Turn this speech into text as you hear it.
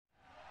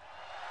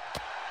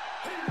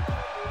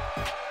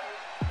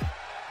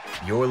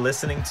You're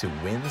listening to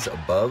Wins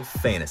Above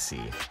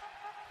Fantasy,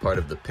 part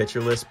of the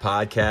Pitcher List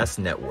Podcast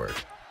Network,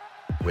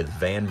 with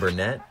Van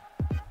Burnett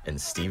and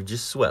Steve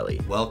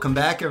Gesuele. Welcome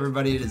back,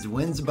 everybody. It is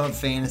Wins Above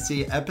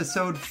Fantasy,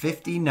 episode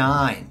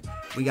 59.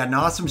 We got an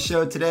awesome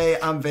show today.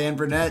 I'm Van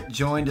Burnett,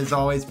 joined as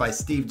always by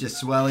Steve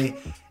Gesuele,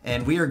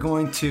 and we are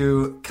going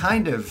to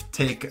kind of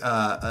take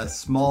a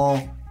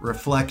small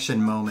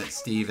reflection moment,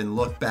 Steve, and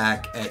look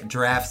back at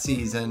draft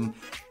season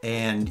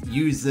and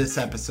use this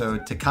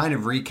episode to kind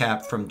of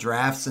recap from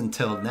drafts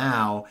until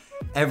now,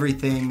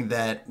 everything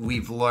that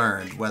we've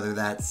learned, whether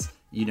that's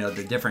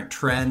the different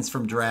trends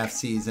from draft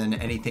season,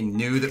 anything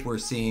new that we're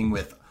seeing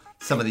with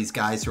some of these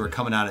guys who are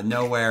coming out of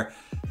nowhere.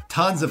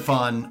 Tons of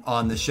fun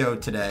on the show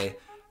today.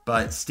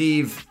 But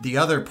Steve, the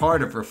other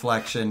part of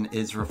reflection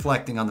is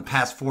reflecting on the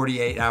past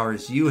 48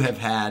 hours you have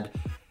had.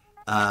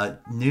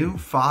 New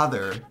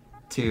father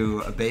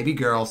to a baby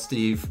girl,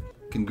 Steve.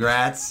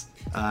 Congrats.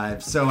 I'm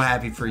so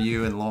happy for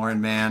you and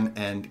Lauren, man,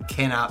 and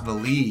cannot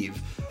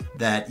believe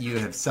that you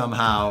have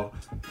somehow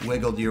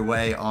wiggled your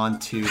way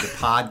onto the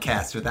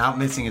podcast without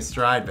missing a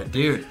stride. But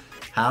dude,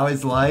 how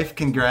is life?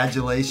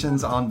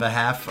 Congratulations on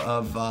behalf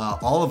of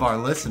all of our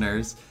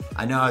listeners.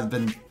 I know I've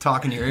been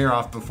talking your ear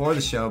off before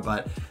the show,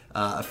 but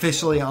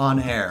officially on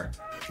air.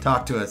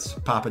 Talk to us,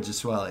 Papa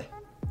Gesuele.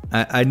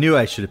 I knew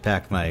I should have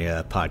packed my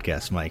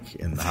podcast mic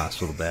in the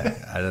hospital bag.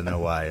 I don't know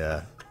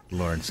why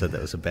Lauren said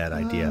that was a bad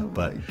idea,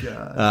 but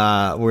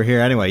we're here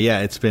anyway.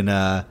 Yeah, it's been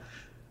a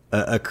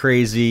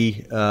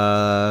crazy,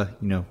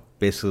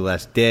 basically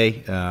last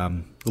day. A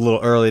little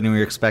earlier than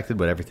we expected,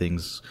 but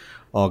everything's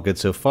all good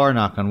so far.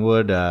 Knock on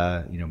wood.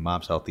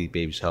 Mom's healthy,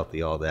 baby's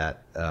healthy, all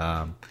that.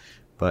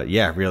 But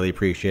yeah, really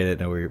appreciate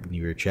it. I know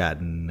you were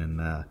chatting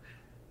and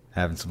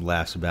having some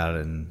laughs about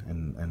it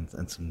and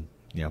some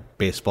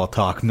baseball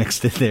talk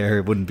mixed in there.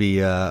 It wouldn't be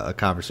a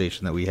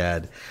conversation that we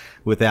had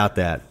without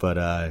that.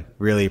 But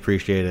really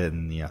appreciate it,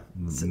 and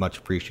much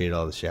appreciate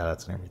all the shout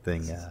outs and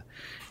everything.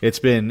 It's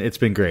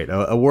been great.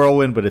 A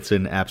whirlwind, but it's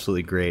been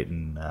absolutely great,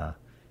 and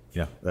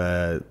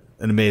an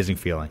amazing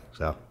feeling.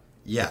 So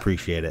yeah,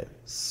 appreciate it.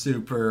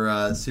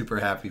 Super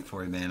happy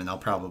for you, man. And I'll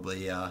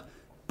probably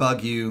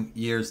bug you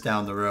years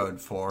down the road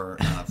for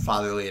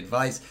fatherly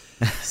advice.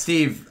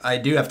 Steve, I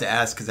do have to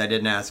ask, because I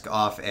didn't ask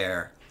off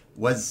air,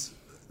 was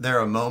there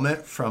a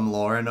moment from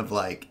Lauren of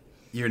like,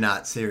 you're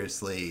not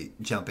seriously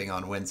jumping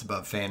on Wins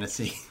Above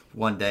Fantasy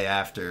one day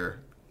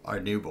after our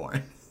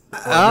newborn?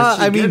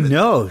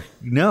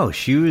 No,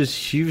 she was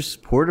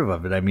supportive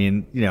of it. I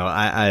mean,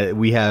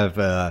 we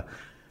have,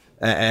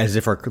 as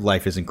if our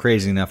life isn't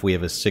crazy enough, we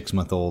have a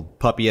 6-month-old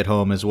puppy at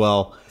home as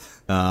well.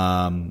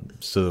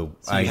 So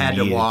I had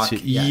to walk.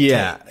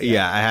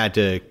 I had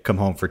to come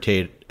home for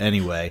Tate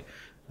anyway.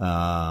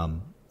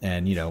 And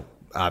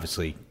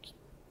obviously,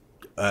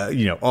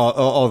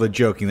 all the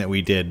joking that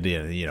we did,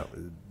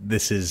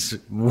 this is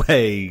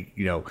way,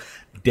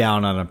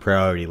 down on a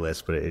priority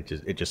list, but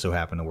it just so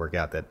happened to work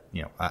out that,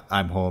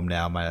 I'm home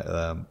now.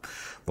 My,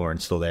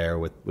 Lauren's still there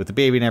with the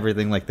baby and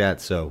everything like that.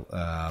 So,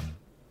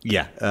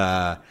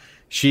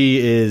 she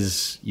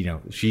is,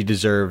 she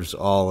deserves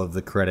all of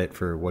the credit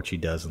for what she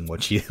does and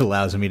what she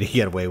allows me to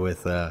get away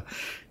with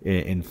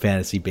in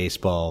fantasy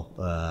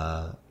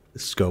baseball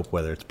scope,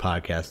 whether it's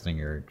podcasting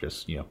or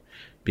just,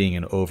 being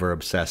an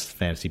over-obsessed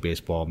fantasy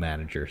baseball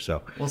manager.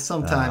 So, well,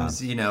 sometimes,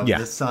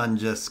 the sun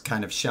just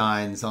kind of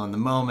shines on the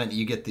moment.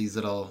 You get these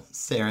little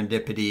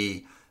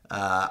serendipity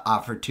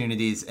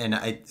opportunities, and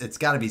it's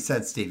got to be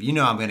said, Steve,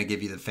 I'm going to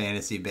give you the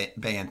fantasy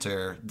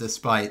banter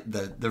despite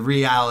the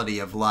reality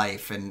of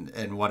life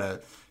and what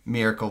a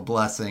miracle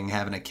blessing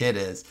having a kid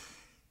is.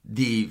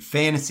 The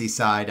fantasy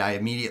side, I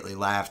immediately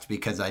laughed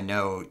because I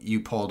know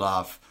you pulled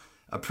off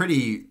a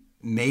pretty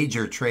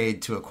major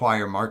trade to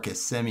acquire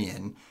Marcus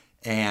Semien,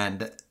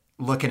 and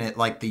looking at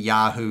like the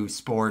Yahoo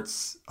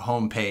Sports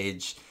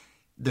homepage,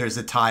 there's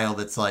a tile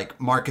that's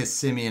like, Marcus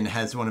Semien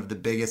has one of the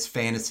biggest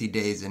fantasy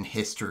days in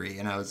history.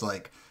 And I was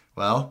like,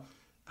 well,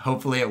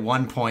 hopefully at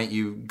one point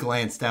you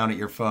glanced down at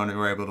your phone and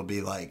were able to be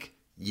like,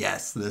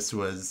 yes, this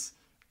was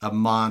a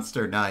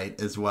monster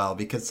night as well.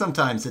 Because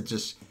sometimes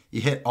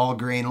you hit all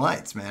green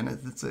lights, man.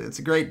 It's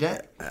a great day.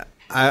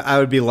 I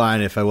would be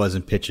lying if I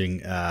wasn't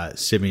pitching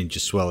Semien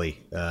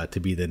Gesuele to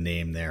be the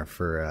name there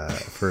for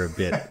a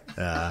bit.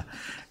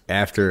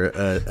 After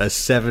a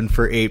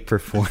 7-for-8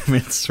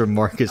 performance from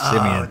Marcus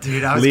Semien,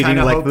 dude, I was leading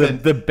like hoping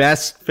the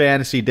best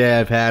fantasy day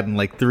I've had in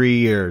like 3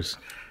 years.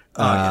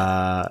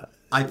 I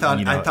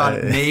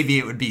thought maybe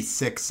it would be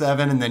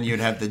 6-7, and then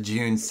you'd have the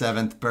June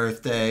 7th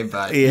birthday.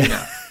 But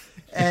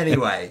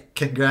anyway,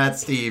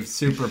 congrats, Steve.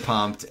 Super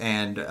pumped,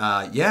 and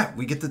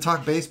we get to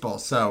talk baseball.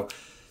 So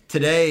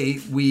today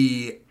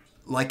we,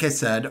 like I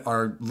said,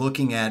 are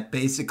looking at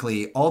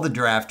basically all the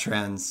draft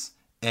trends,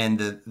 and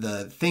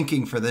the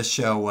thinking for this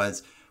show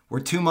was, we're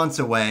 2 months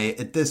away.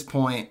 At this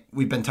point,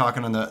 we've been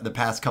talking on the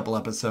past couple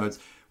episodes.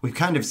 We've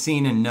kind of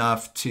seen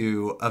enough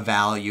to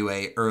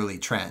evaluate early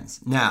trends.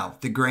 Now,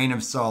 the grain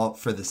of salt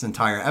for this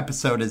entire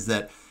episode is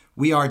that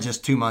we are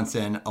just 2 months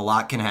in. A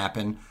lot can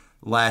happen.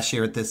 Last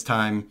year at this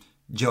time,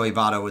 Joey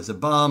Votto was a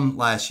bum.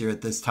 Last year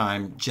at this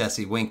time,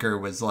 Jesse Winker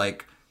was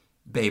like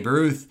Babe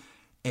Ruth.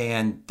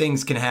 And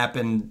things can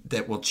happen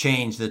that will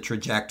change the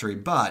trajectory.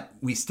 But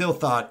we still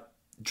thought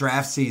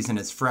draft season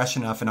is fresh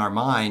enough in our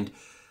mind.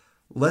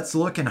 Let's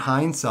look in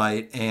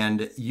hindsight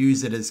and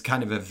use it as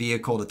kind of a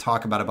vehicle to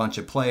talk about a bunch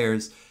of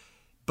players.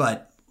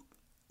 But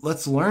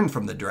let's learn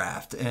from the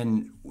draft.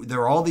 And there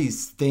are all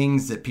these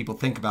things that people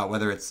think about,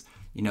 whether it's,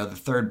 the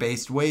third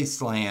base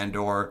wasteland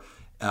or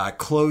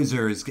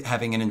closers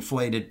having an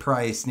inflated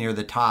price near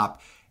the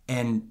top.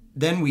 And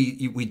then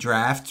we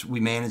draft, we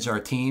manage our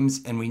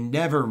teams, and we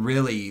never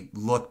really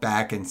look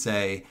back and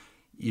say,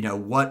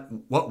 what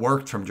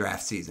worked from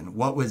draft season?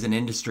 What was an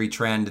industry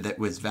trend that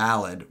was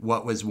valid?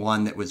 What was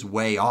one that was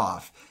way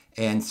off?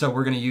 And so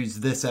we're going to use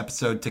this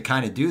episode to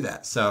kind of do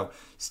that. So,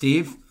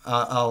 Steve,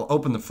 I'll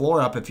open the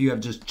floor up if you have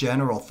just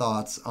general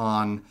thoughts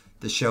on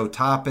the show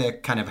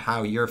topic, kind of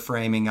how you're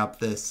framing up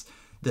this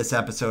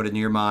episode in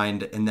your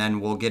mind, and then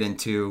we'll get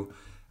into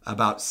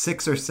about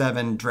 6 or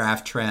 7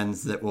 draft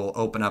trends that will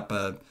open up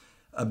a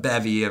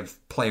bevy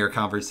of player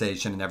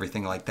conversation and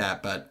everything like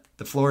that. But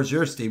the floor is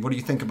yours, Steve. What do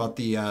you think about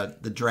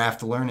the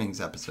draft learnings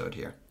episode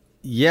here?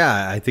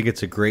 Yeah, I think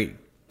it's a great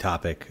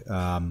topic.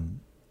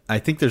 I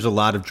think there's a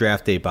lot of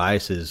draft day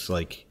biases.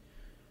 Like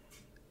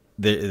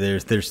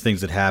there's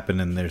things that happen,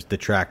 and there's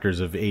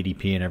detractors of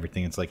ADP and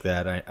everything. It's like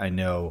that. I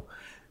know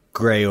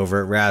Gray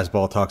over at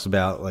Razzball talks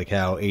about like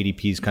how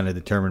ADP is kind of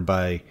determined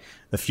by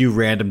a few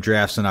random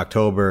drafts in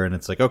October, and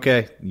it's like,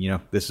 okay,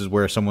 this is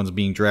where someone's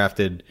being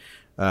drafted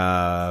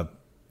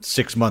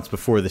 6 months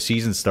before the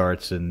season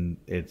starts, and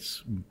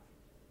it's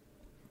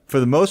for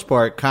the most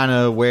part kind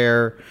of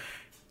where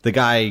the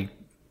guy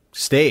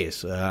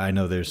stays. I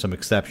know there's some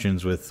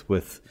exceptions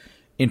with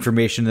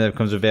information that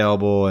becomes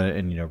available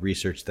and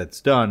research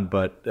that's done,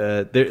 but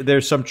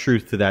there's some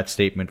truth to that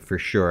statement for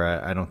sure.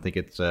 I don't think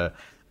it's a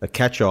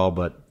catch-all,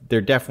 but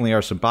there definitely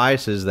are some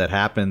biases that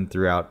happen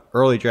throughout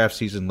early draft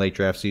season, late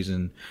draft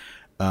season.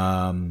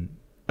 And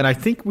I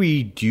think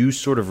we do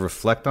sort of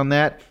reflect on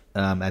that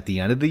at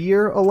the end of the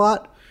year a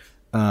lot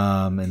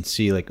and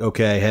see like,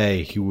 okay,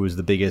 hey, who was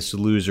the biggest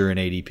loser in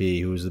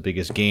ADP? Who was the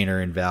biggest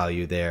gainer in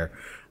value there?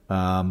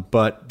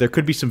 But there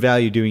could be some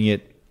value doing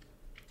it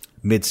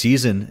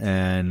mid-season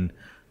and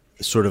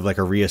sort of like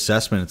a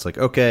reassessment. It's like,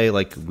 okay,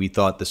 like we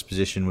thought this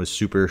position was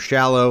super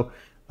shallow.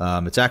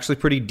 It's actually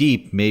pretty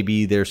deep.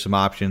 Maybe there's some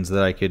options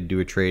that I could do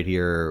a trade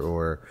here,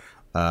 or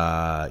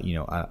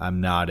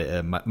I'm not.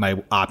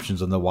 My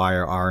options on the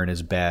wire aren't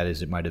as bad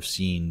as it might have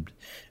seemed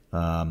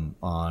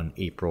on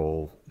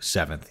April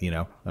 7th.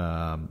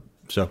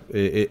 So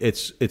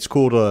it's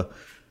cool to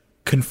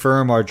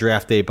confirm our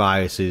draft day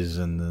biases,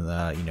 and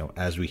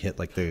as we hit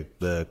like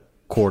the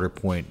quarter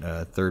point,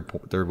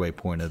 third way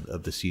point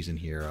of the season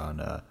here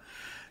on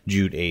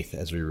June 8th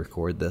as we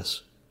record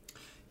this.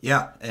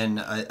 Yeah,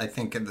 and I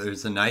think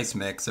there's a nice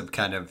mix of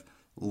kind of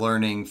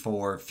learning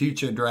for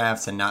future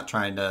drafts and not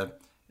trying to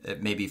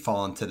maybe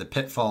fall into the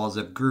pitfalls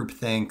of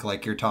groupthink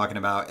like you're talking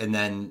about, and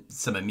then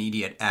some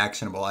immediate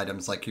actionable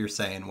items like you're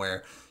saying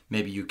where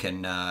maybe you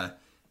can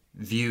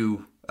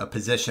view a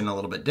position a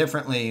little bit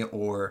differently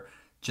or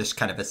just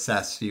kind of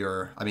assess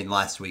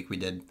last week we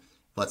did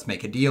let's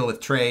make a deal with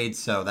trades,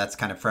 so that's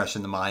kind of fresh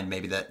in the mind.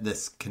 Maybe that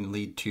this can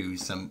lead to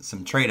some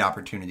trade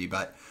opportunity,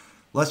 but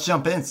let's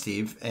jump in,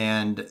 Steve.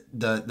 And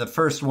the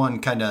first one,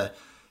 kind of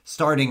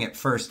starting at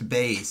first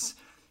base,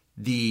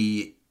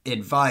 the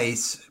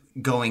advice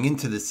going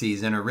into the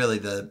season, or really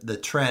the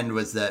trend,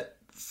 was that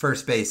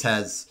first base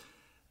has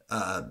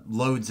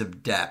loads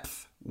of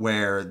depth,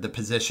 where the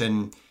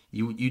position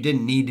you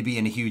didn't need to be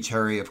in a huge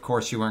hurry. Of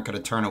course, you weren't going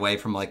to turn away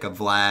from like a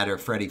Vlad or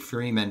Freddie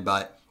Freeman,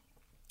 but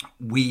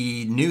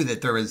we knew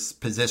that there was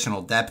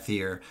positional depth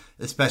here,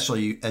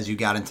 especially as you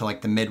got into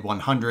like the mid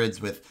 100s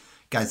with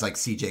guys like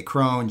CJ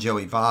Cron,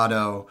 Joey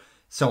Votto,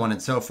 so on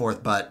and so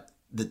forth. But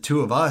the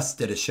two of us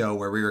did a show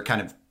where we were kind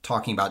of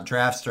talking about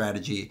draft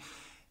strategy.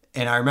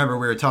 And I remember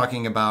we were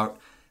talking about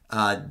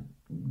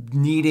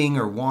needing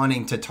or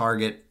wanting to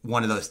target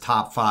one of those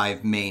top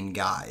 5 main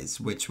guys,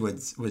 which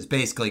was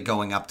basically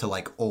going up to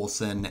like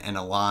Olsen and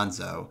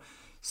Alonso.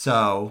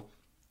 So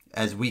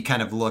as we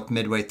kind of look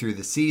midway through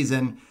the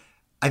season,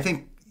 I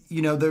think,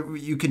 you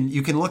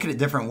can look at it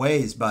different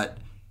ways, but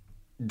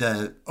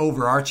the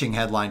overarching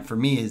headline for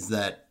me is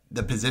that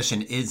the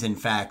position is in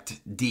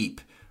fact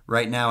deep.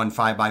 Right now in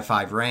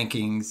 5x5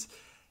 rankings,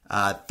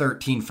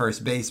 13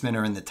 first basemen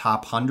are in the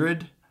top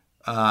 100,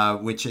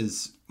 which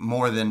is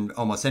more than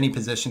almost any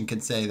position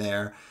could say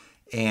there.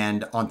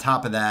 And on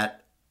top of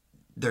that,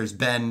 there's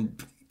been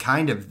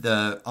kind of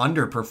the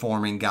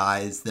underperforming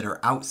guys that are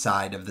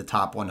outside of the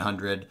top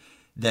 100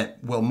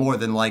 that will more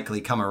than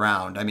likely come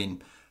around. I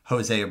mean,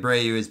 Jose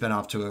Abreu has been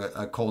off to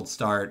a cold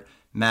start.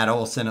 Matt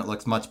Olson, it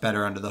looks much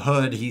better under the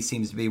hood. He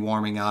seems to be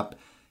warming up.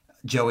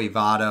 Joey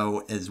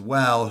Votto as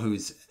well,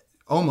 who's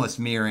almost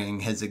mirroring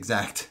his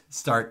exact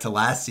start to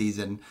last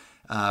season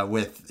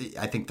with,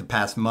 I think the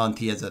past month,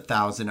 he has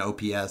 1,000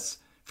 OPS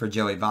for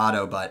Joey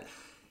Votto. But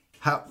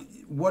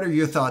What are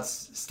your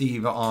thoughts,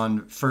 Steve,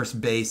 on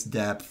first base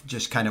depth,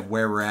 just kind of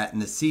where we're at in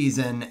the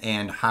season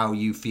and how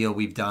you feel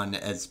we've done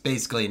as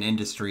basically an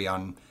industry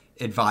on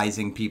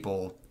advising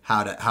people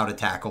how to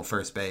tackle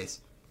first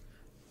base?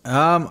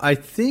 I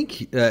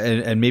think,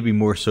 and maybe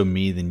more so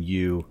me than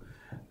you,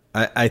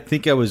 I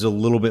think I was a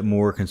little bit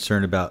more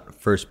concerned about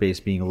first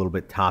base being a little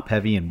bit top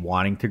heavy and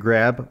wanting to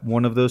grab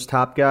one of those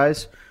top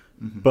guys.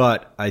 Mm-hmm.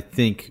 But I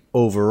think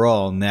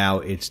overall now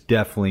it's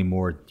definitely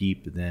more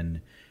deep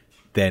than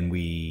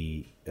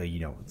we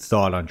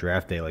thought on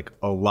draft day. Like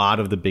a lot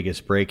of the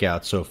biggest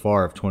breakouts so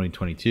far of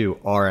 2022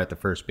 are at the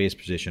first base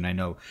position. I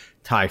know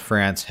Ty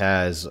France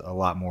has a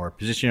lot more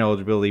position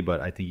eligibility,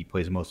 but I think he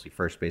plays mostly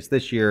first base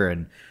this year,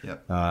 and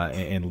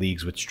in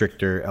leagues with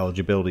stricter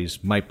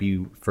eligibilities might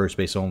be first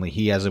base only.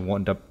 He has a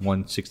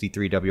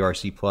 163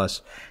 WRC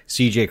plus.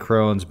 CJ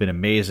Cron's been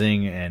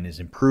amazing and is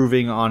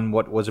improving on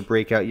what was a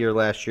breakout year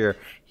last year.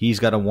 He's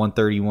got a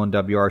 131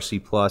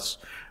 WRC plus.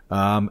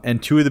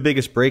 And two of the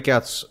biggest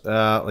breakouts,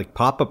 like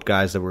pop-up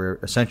guys that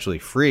were essentially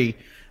free,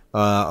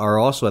 are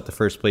also at the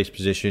first place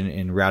position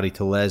in Rowdy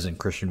Tellez and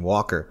Christian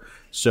Walker.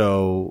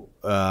 So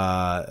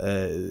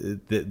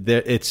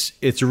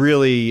it's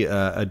really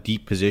a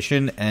deep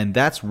position, and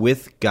that's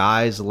with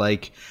guys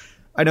like,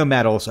 I know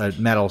Matt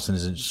Olson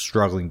isn't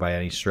struggling by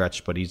any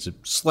stretch, but he's a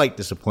slight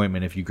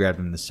disappointment if you grabbed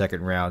him in the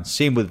second round.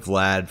 Same with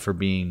Vlad for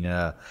being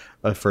a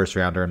first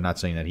rounder. I'm not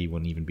saying that he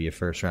wouldn't even be a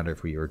first rounder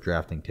if we were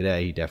drafting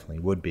today. He definitely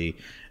would be,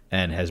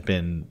 and has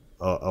been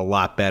a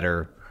lot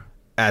better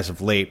as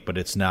of late, but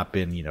it's not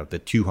been, the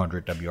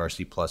 200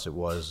 WRC plus it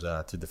was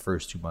to the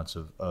first 2 months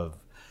of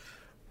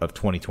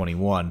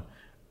 2021.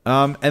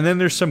 And then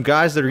there's some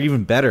guys that are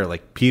even better,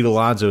 like Pete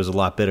Alonso is a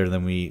lot better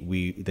than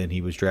than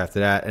he was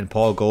drafted at, and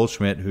Paul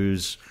Goldschmidt,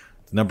 who's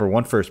the number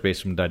one first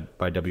baseman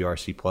by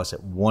WRC plus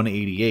at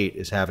 188,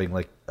 is having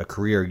like a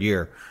career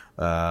year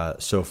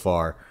so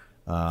far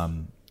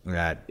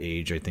at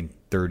age, I think,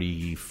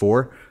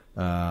 34.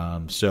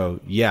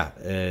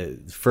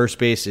 First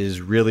base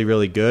is really,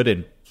 really good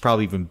and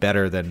probably even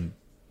better than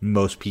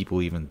most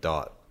people even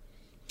thought.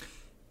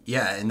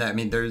 Yeah, and I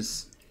mean,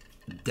 there's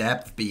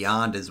depth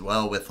beyond as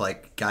well with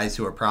like guys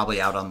who are probably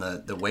out on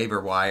the waiver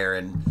wire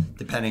and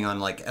depending on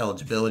like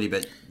eligibility,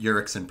 but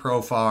Jurickson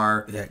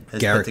Profar has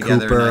Garrett put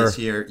together Cooper. a nice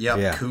year.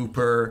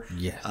 Cooper.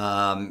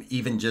 Yeah.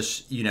 Even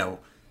just,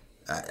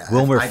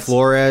 Wilmer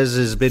Flores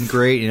has been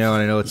great, and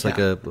I know it's like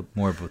a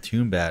more of a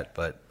platoon bat,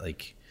 but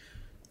like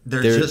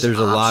there's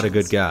a lot of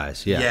good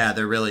guys. Yeah,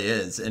 there really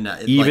is. And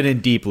even in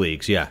deep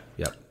leagues. Yeah.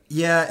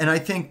 And I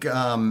think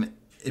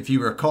if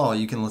you recall,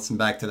 you can listen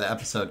back to the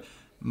episode.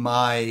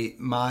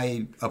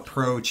 My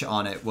approach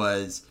on it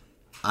was,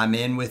 I'm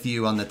in with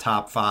you on the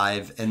top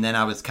 5, and then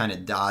I was kind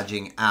of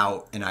dodging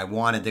out, and I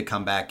wanted to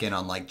come back in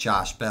on like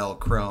Josh Bell,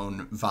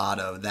 Cron,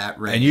 Votto, that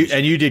range.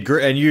 And you did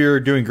great, and you're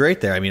doing great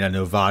there. I mean, I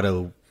know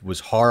Votto was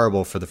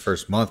horrible for the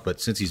first month,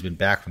 but since he's been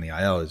back from the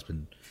IL, it's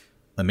been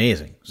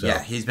amazing. So.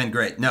 Yeah, he's been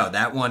great. No,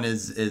 that one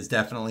is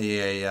definitely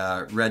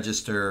a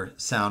register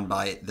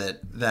soundbite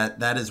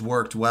that has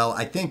worked well,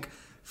 I think,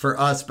 for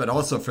us, but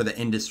also for the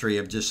industry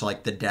of just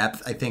like the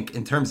depth. I think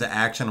in terms of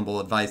actionable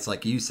advice,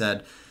 like you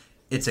said,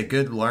 it's a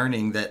good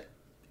learning that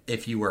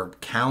if you were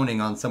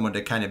counting on someone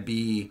to kind of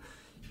be,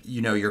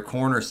 your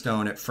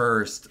cornerstone at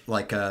first,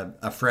 like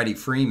a Freddie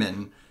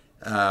Freeman,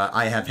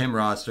 I have him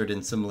rostered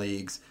in some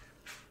leagues.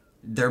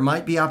 There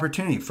might be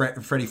opportunity.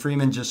 Freddie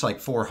Freeman, just like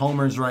 4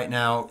 homers right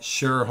now.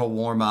 Sure, he'll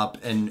warm up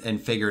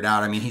and figure it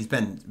out. I mean, he's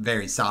been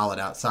very solid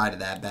outside of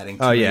that, batting.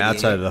 Oh, yeah,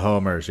 outside of the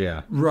homers,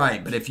 yeah.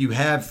 Right, but if you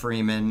have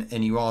Freeman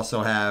and you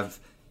also have,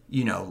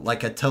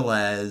 like a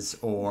Tellez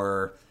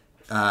or,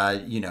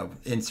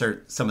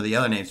 insert some of the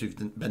other names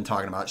we've been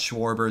talking about.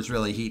 Schwarber's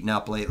really heating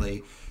up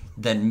lately.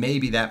 Then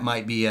maybe that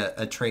might be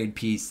a trade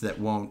piece that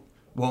won't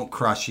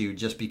crush you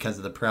just because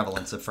of the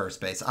prevalence of first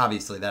base.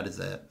 Obviously, that is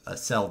a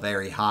sell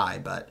very high,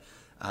 but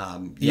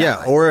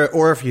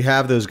or if you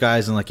have those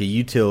guys in like a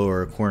util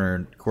or a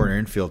corner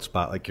infield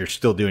spot, like you're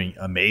still doing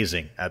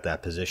amazing at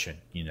that position.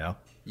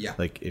 Yeah.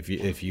 Like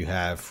if you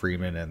have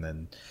Freeman and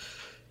then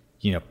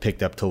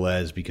picked up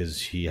Tellez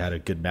because he had a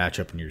good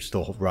matchup and you're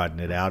still riding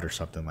it out or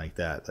something like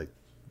that, like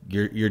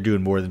you're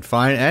doing more than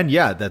fine. And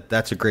yeah,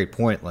 that's a great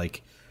point.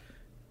 Like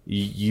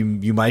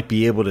you might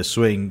be able to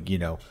swing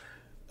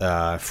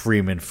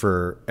Freeman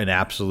for an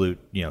absolute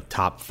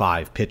top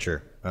 5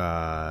 pitcher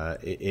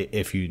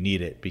if you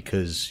need it,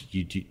 because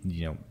you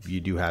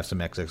do have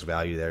some excess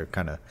value there.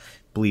 Kind of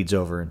bleeds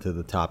over into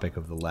the topic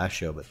of the last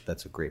show, but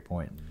that's a great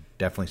point.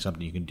 Definitely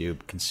something you can do,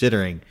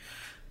 considering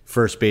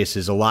first base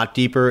is a lot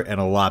deeper and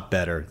a lot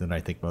better than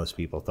I think most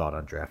people thought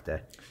on draft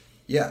day.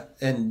 Yeah,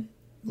 and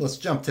let's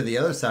jump to the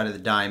other side of the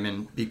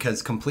diamond,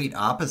 because complete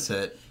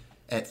opposite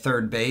at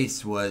third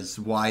base was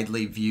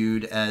widely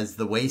viewed as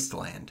the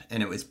wasteland.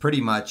 And it was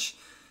pretty much,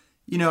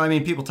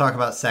 people talk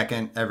about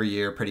second every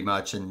year pretty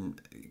much, and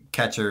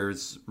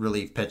catchers,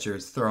 relief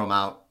pitchers, throw them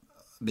out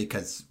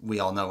because we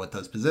all know what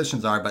those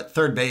positions are. But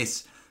third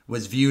base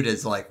was viewed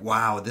as like,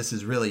 wow, this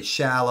is really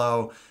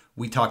shallow.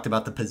 We talked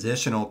about the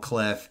positional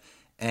cliff.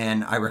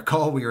 And I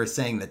recall we were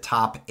saying the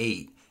top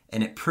 8,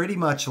 and it pretty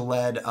much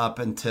led up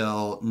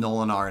until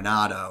Nolan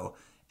Arenado,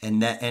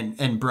 and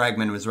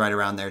Bregman was right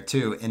around there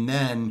too. And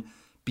then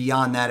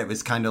beyond that, it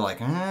was kind of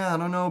like, I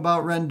don't know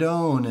about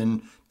Rendon.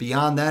 And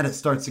beyond that, it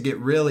starts to get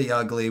really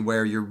ugly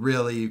where you're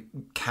really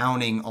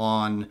counting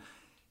on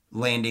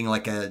landing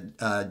like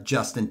a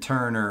Justin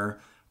Turner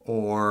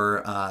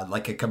or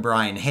like a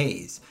Ke'Bryan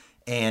Hayes.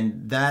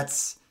 And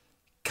that's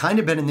kind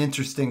of been an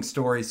interesting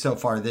story so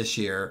far this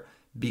year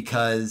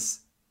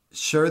because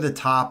sure, the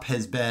top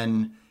has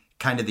been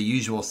kind of the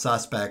usual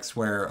suspects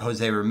where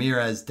Jose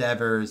Ramirez,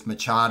 Devers,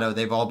 Machado,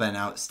 they've all been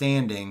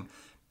outstanding.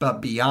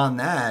 But beyond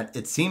that,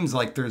 it seems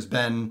like there's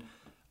been,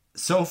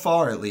 so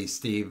far at least,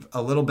 Steve,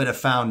 a little bit of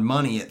found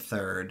money at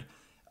third.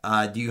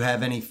 Do you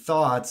have any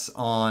thoughts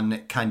on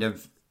kind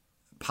of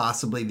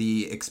possibly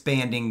the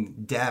expanding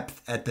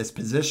depth at this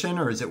position,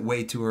 or is it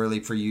way too early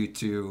for you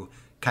to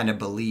kind of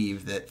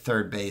believe that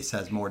third base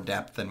has more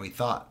depth than we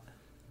thought?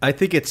 I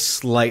think it's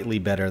slightly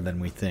better than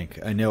we think.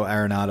 I know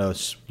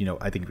Arenado's,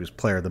 I think he was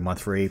player of the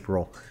month for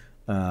April.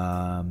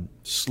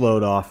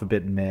 Slowed off a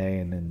bit in May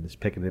and then is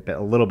picking it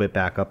a little bit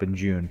back up in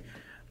June.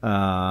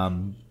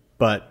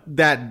 But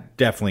that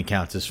definitely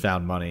counts as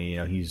found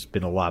money. He's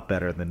been a lot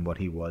better than what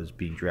he was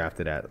being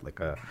drafted at, like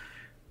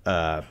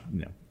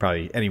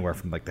probably anywhere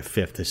from like the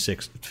fifth to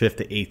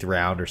 8th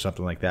round or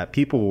something like that.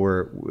 There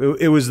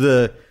was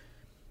the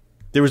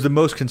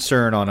most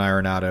concern on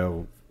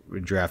Arenado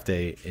in draft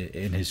day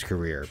in his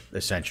career,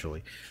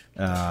 essentially,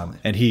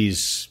 and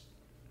he's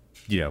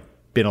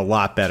been a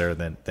lot better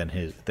than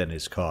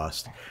his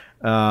cost.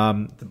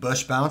 The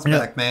Bush bounce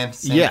back, man.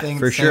 Same thing,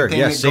 for sure.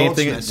 Yeah, same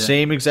thing. Did.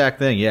 Same exact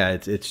thing. Yeah,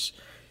 it's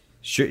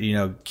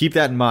keep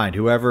that in mind.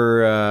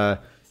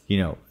 Whoever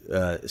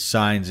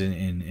signs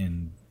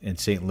in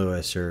St.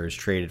 Louis or is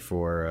traded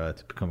for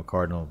to become a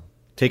Cardinal,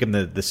 take him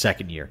the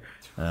second year.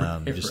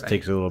 Just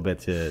takes a little bit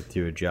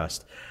to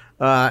adjust.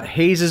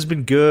 Hayes has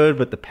been good,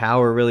 but the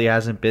power really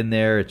hasn't been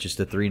there. It's just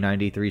a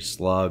 393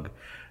 slug.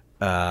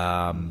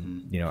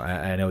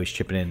 I know he's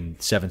chipping in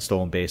 7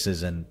 stolen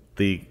bases, and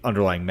the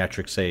underlying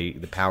metrics say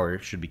the power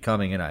should be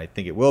coming, and I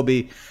think it will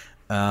be.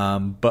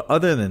 But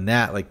other than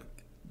that, like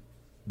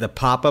the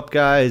pop-up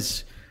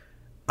guys,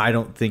 I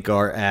don't think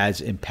are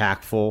as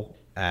impactful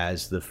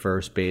as the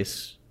first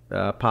base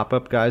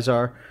pop-up guys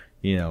are.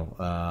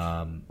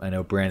 I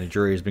know Brandon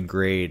Drury has been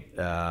great,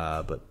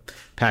 but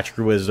Patrick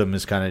Wisdom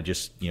is kind of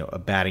just a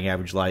batting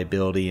average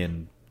liability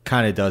and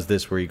kind of does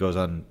this where he goes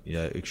on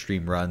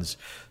extreme runs.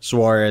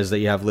 Suarez that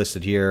you have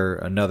listed here,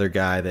 another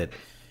guy that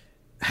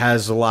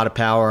has a lot of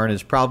power and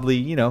is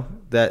probably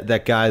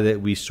that guy that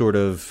we sort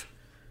of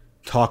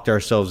talked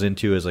ourselves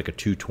into as like a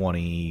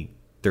 220,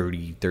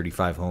 30,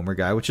 35 homer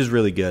guy, which is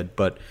really good,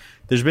 but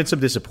there's been some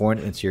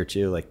disappointments here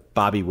too. Like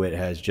Bobby Witt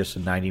has just a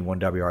 91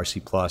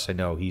 WRC plus. I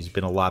know he's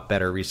been a lot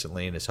better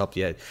recently and has helped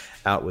you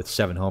out with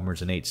 7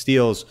 homers and 8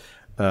 steals.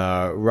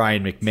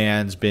 Ryan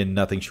McMahon's been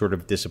nothing short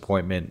of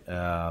disappointment.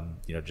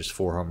 Just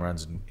 4 home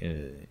runs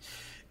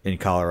in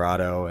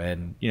Colorado,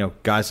 and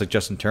guys like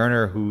Justin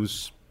Turner,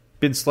 who's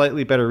been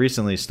slightly better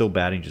recently, is still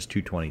batting just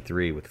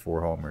 223 with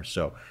 4 homers.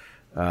 So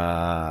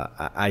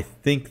I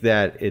think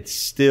that it's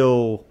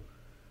still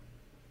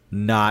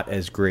not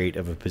as great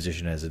of a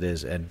position as it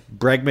is. And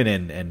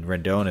Bregman and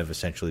Rendon have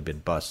essentially been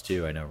bust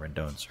too. I know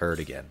Rendon's hurt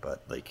again,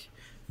 but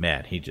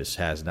he just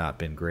has not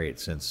been great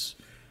since,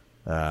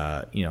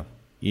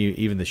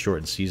 even the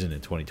shortened season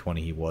in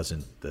 2020, he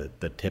wasn't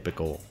the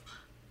typical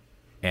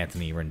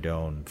Anthony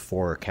Rendon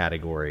 4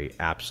 category,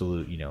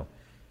 absolute,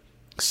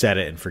 set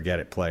it and forget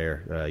it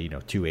player,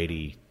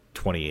 280,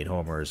 28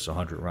 homers,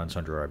 100 runs,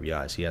 100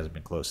 RBIs. He hasn't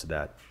been close to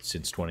that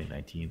since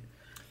 2019.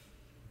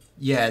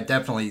 Yeah, it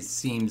definitely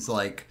seems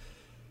like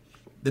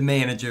the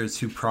managers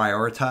who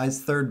prioritize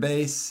third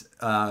base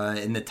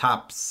in the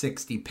top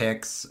 60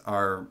 picks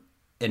are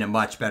in a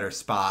much better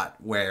spot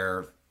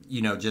where,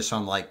 just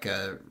on like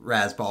a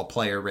Razzball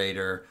player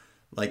rater,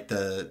 like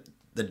the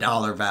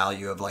dollar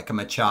value of like a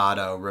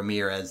Machado,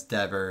 Ramirez,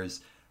 Devers,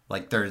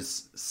 like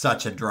there's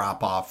such a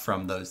drop off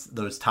from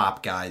those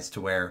top guys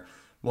to where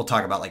we'll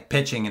talk about like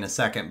pitching in a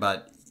second.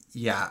 But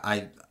yeah,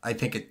 I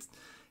think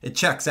it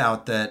checks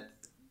out that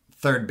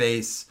third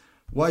base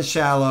was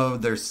shallow.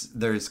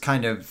 There's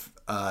kind of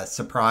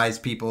surprise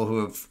people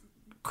who have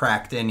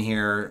cracked in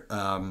here.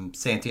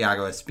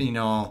 Santiago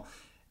Espinal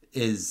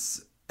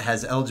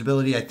has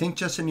eligibility, I think,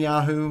 just in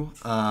Yahoo.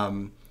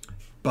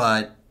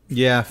 But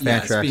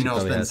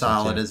Espinal's been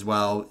solid as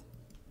well.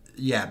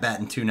 Yeah,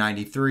 batting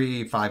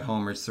 293, 5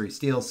 homers, 3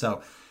 steals.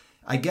 So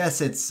I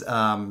guess it's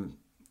do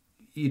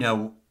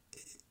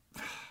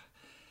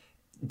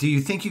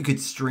you think you could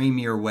stream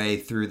your way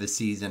through the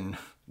season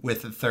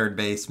with a third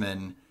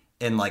baseman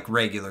in like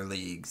regular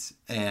leagues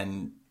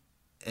and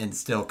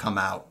still come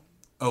out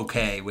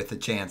okay with a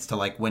chance to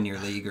like win your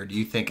league, or do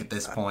you think at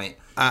this point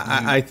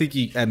I think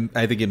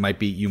it might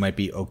be you might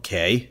be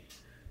okay,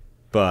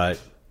 but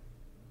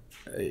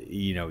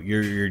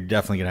you're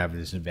definitely gonna have a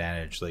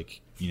disadvantage,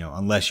 like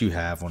unless you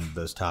have one of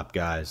those top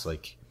guys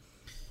like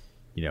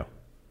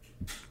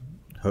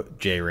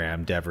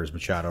J-Ram, Devers,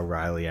 Machado,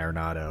 Riley,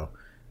 Arenado,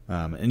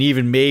 and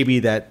even maybe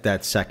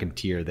that second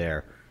tier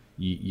there,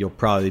 you'll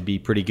probably be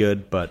pretty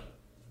good. But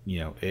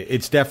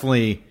it's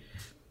definitely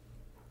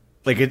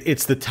like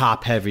it's the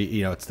top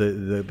heavy. It's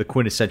the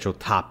quintessential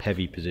top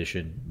heavy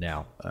position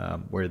now,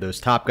 where those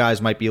top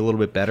guys might be a little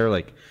bit better.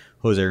 Like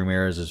Jose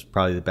Ramirez is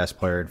probably the best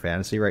player in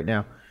fantasy right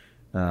now.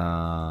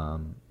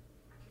 And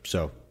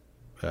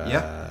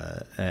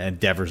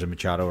Devers and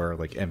Machado are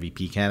like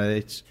MVP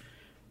candidates.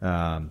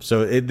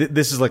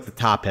 This is like the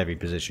top heavy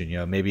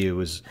position. Maybe it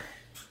was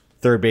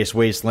third base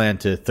wasteland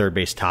to third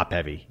base top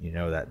heavy.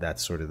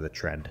 That's sort of the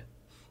trend.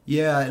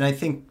 Yeah, and I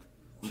think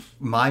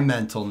my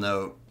mental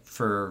note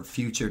for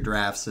future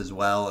drafts as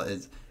well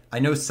is I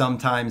know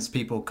sometimes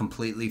people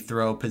completely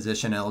throw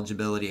position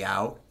eligibility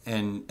out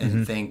and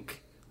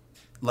think,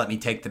 let me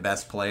take the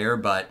best player.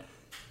 But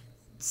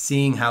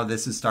seeing how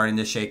this is starting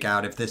to shake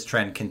out, if this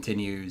trend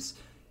continues,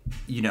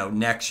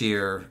 next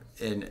year,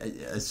 and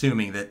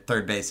assuming that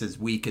third base is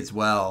weak as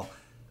well,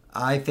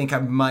 I think I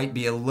might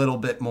be a little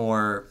bit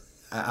more,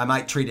 I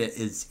might treat it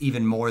as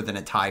even more than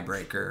a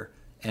tiebreaker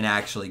and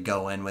actually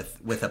go in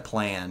with a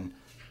plan.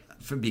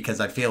 Because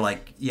I feel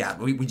like,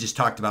 we just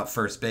talked about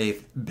first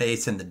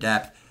base and the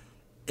depth.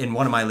 In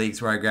one of my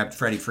leagues where I grabbed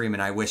Freddie Freeman,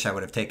 I wish I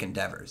would have taken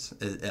Devers,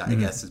 I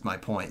guess is my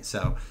point.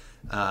 So,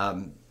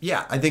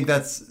 I think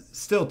that's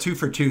still 2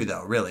 for 2,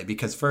 though, really,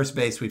 because first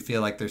base, we feel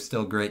like there's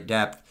still great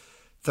depth.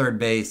 Third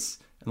base,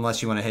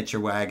 unless you want to hitch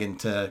your wagon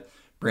to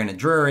Brandon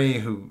Drury,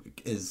 who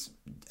is,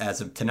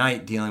 as of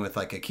tonight, dealing with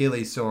like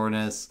Achilles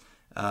soreness.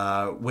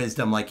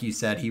 Wisdom, like you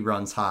said, he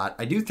runs hot.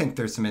 I do think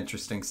there's some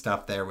interesting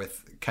stuff there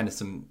with kind of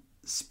some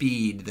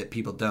speed that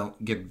people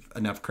don't give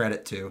enough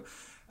credit to.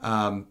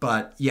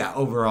 But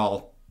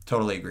overall,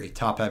 totally agree.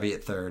 Top heavy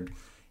at third,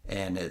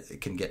 and it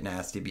can get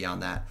nasty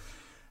beyond that.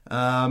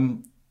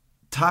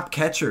 Top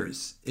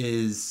catchers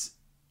is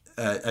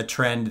a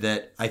trend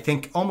that I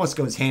think almost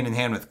goes hand in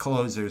hand with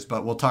closers,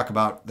 but we'll talk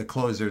about the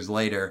closers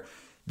later.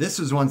 This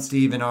was one,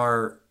 Steve, in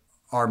our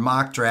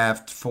mock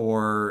draft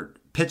for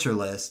Pitcher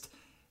List.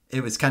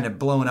 It was kind of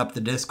blowing up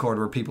the Discord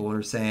where people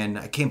were saying,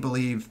 I can't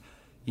believe,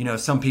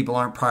 some people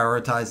aren't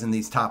prioritizing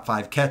these top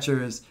 5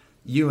 catchers.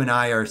 You and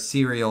I are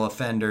serial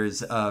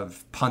offenders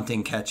of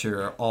punting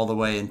catcher all the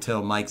way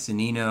until Mike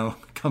Zunino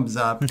comes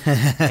up.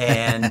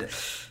 And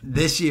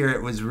this year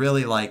it was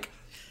really like,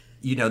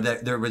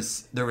 there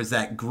was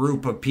that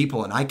group of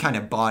people, and I kind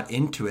of bought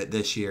into it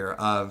this year,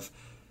 of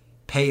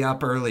pay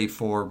up early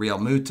for Real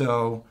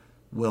Muto,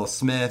 Will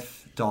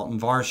Smith, Dalton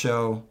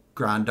Varsho,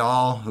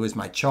 Grandal, who is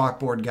my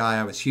chalkboard guy.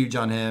 I was huge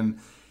on him.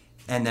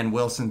 And then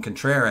Wilson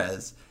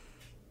Contreras.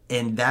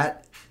 And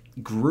that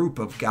group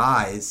of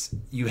guys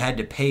you had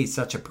to pay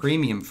such a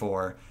premium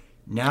for.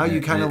 Now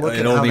you kind of look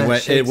at how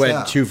that shakes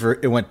out.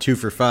 It went 2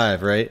 for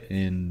 5, right?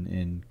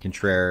 In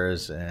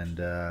Contreras and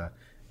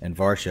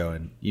Varsho,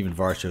 and even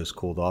Varsho's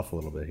cooled off a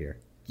little bit here.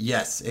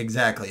 Yes,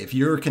 exactly. If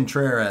you're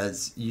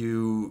Contreras,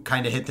 you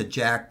kind of hit the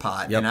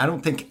jackpot. Yep. And I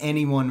don't think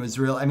anyone was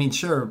real. I mean,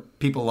 sure,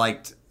 people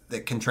liked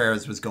that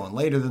Contreras was going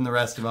later than the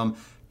rest of them,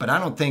 but I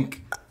don't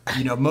think,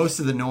 most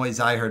of the noise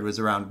I heard was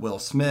around Will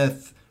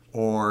Smith,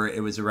 or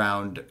it was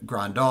around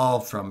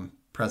Grandal, from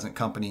present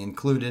company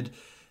included.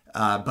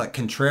 But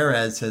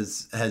Contreras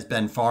has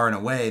been far and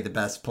away the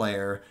best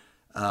player.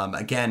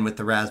 Again, with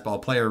the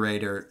Razzball Player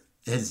Rater,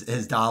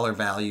 his dollar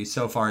value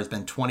so far has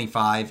been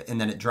 25, and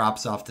then it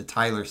drops off to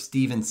Tyler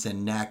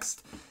Stevenson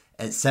next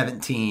at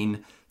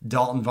 17,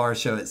 Dalton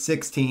Varsho at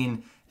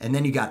 16, and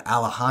then you got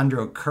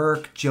Alejandro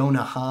Kirk,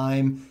 Jonah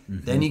Heim,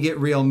 then you get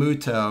Real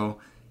Muto.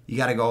 You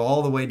got to go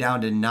all the way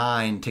down to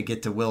 9 to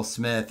get to Will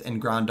Smith, and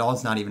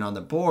Grandal's not even on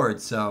the board.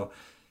 So,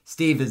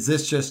 Steve, is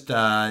this just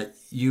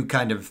you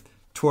kind of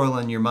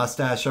twirling your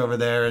mustache over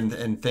there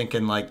and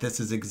thinking like, this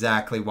is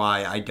exactly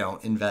why I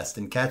don't invest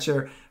in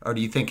catcher? Or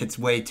do you think it's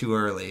way too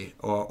early,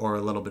 or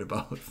a little bit of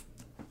both?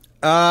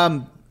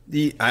 I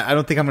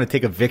don't think I'm going to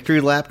take a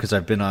victory lap, because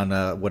I've been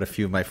on what a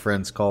few of my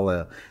friends call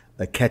a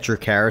catcher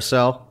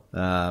carousel,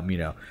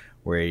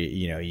 where,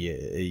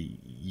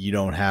 you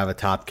don't have a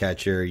top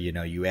catcher,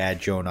 you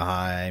add Jonah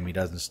Heim, he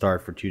doesn't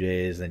start for 2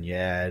 days, then you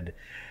add,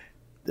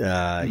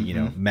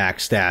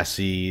 Max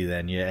Stassi,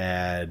 then you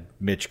add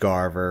Mitch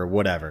Garver,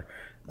 whatever.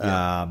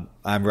 Yeah.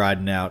 I'm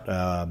riding out,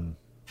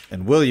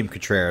 and William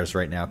Contreras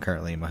right now,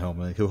 currently in my home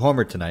league, who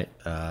homered tonight,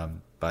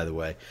 by the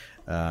way.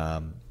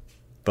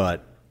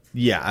 But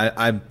yeah,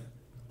 I'm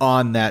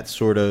on that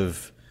sort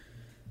of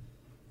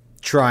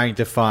trying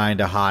to find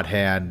a hot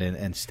hand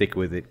and stick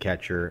with it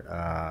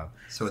catcher.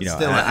 So it's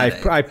still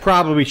I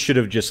probably should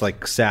have just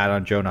like sat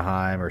on Jonah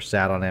Heim or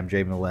sat on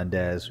MJ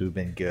Melendez, who've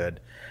been good.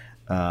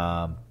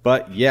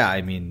 But yeah,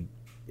 I mean,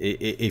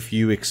 if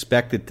you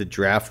expected to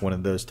draft one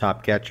of those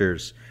top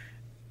catchers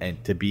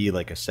and to be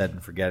like a set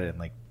and forget it, and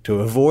like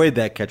to avoid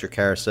that catcher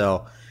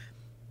carousel,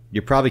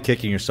 you're probably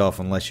kicking yourself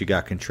unless you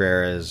got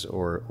Contreras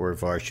or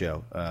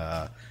Varsho.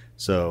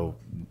 So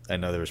I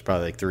know there was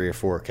probably like 3 or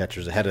 4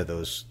 catchers ahead of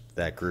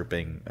that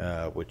grouping,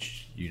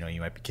 which you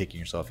might be kicking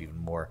yourself even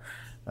more.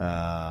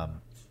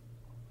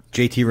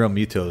 JT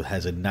Realmuto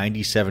has a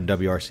 97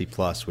 WRC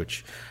plus,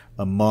 which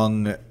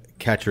among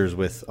catchers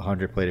with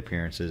 100 plate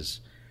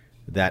appearances,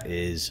 that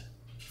is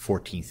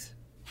 14th.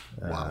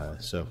 Wow.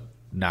 So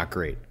not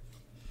great.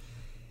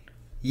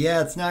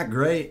 Yeah, it's not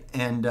great,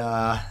 and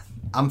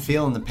I'm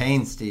feeling the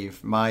pain,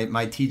 Steve. My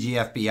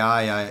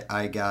TGFBI,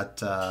 I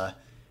got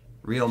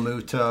Real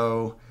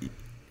Muto.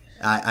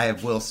 I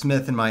have Will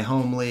Smith in my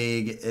home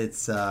league.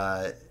 It's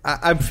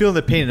I'm feeling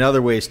the pain in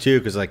other ways too,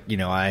 because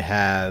I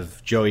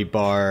have Joey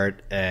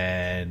Bart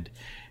and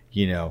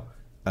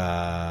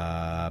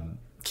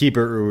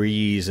Keeper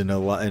Ruiz and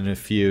a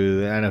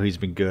few. I know he's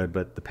been good,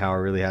 but the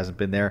power really hasn't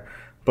been there.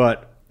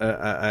 But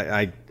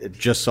I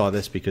just saw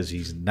this because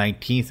he's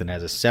 19th and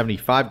has a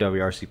 75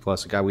 WRC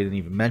plus. A guy we didn't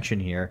even mention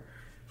here,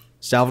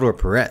 Salvador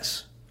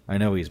Perez. I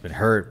know he's been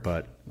hurt,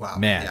 but wow,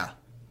 man, yeah.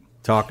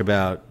 Talk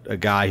about a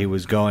guy who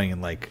was going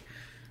in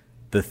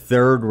the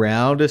third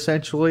round,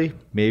 essentially.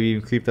 Maybe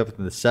even creeped up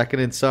into the second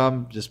in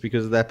some, just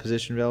because of that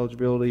position of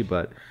eligibility.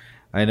 But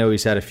I know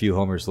he's had a few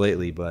homers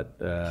lately. But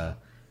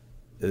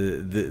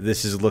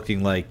this is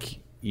looking like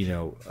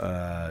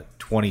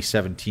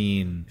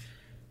 2017.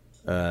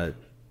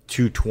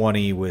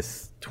 220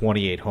 with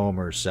 28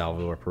 homers,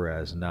 Salvador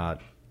Perez,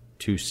 not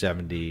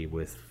 270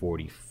 with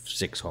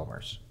 46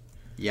 homers.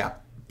 Yeah,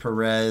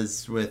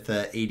 Perez with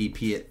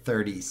ADP at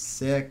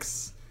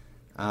 36.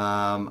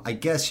 I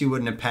guess you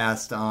wouldn't have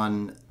passed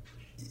on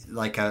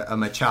a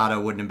Machado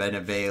wouldn't have been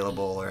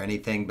available or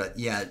anything, but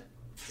yeah,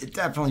 it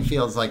definitely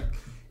feels like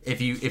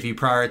if you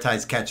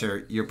prioritize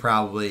catcher, you're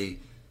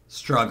probably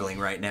struggling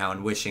right now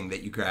and wishing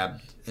that you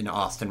grabbed an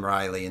Austin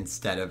Riley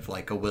instead of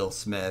a Will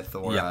Smith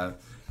or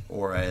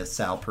a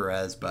Sal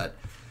Perez. But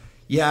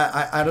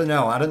yeah, I don't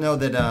know. I don't know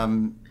that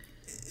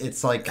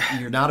it's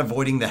you're not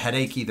avoiding the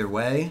headache either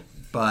way,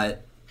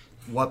 but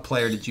what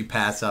player did you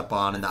pass up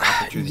on in the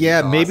opportunity?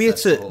 Yeah, maybe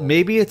it's a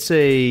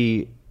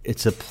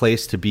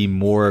place to be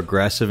more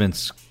aggressive and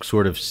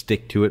sort of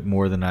stick to it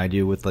more than I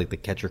do with the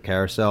catcher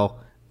carousel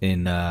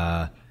in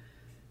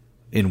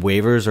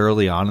waivers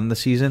early on in the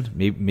season.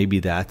 Maybe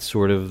that's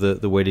sort of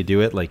the way to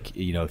do it.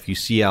 If you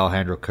see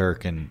Alejandro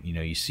Kirk and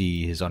you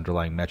see his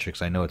underlying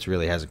metrics, I know it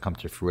really hasn't come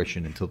to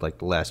fruition until the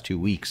last 2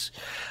 weeks.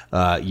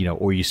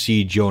 Or you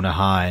see Jonah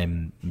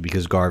Heim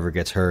because Garver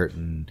gets hurt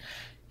and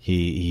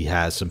he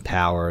has some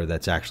power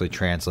that's actually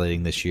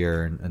translating this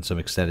year and some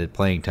extended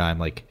playing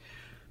time.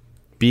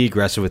 Be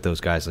aggressive with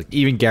those guys.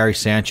 Even Gary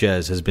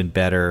Sanchez has been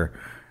better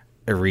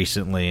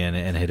recently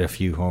and hit a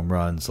few home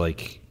runs.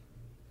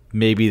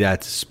 Maybe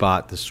that's a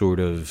spot to sort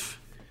of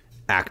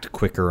act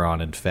quicker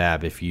on in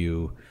Fab if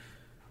you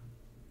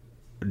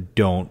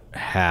don't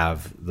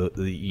have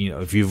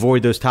if you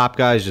avoid those top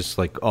guys, just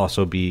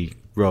also be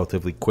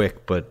relatively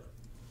quick but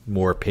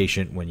more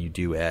patient when you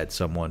do add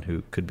someone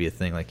who could be a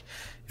thing.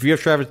 If you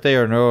have Travis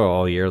d'Arnaud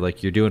all year,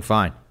 you're doing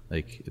fine.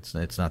 It's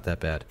not that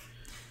bad.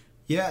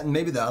 Yeah, and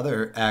maybe the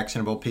other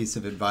actionable piece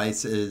of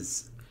advice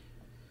is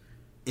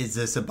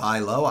this a buy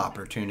low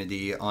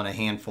opportunity on a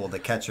handful of the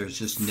catchers,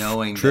 just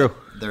knowing that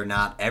they're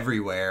not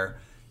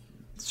everywhere?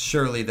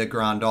 Surely the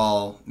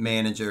Grandal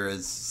manager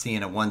is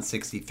seeing a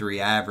 163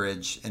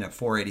 average and a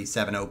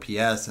 487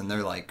 OPS, and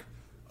they're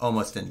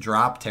almost in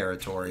drop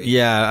territory.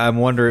 Yeah, I'm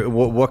wondering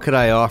what could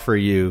I offer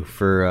you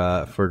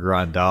for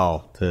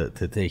Grandal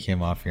to take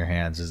him off your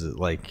hands? Is it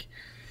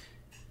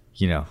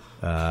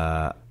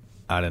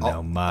I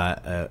don't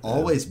know.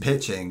 Always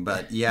pitching,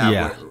 but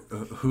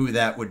who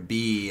that would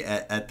be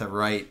at the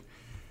right.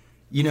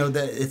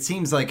 That it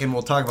seems like, and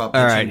we'll talk about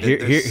pitching. All right,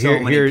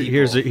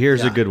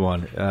 here's a good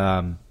one.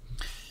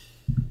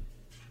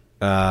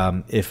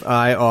 If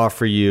I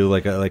offer you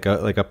like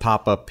a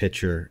pop up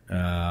pitcher,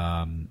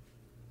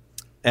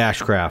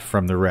 Ashcraft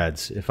from the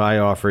Reds. If I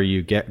offer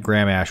you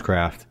Graham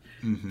Ashcraft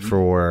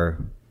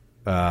for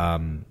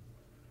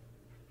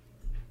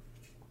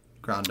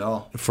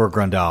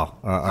Grandal,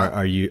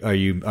 are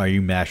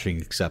you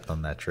mashing accept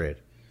on that trade?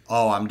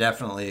 Oh, I am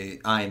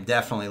definitely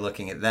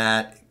looking at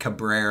that.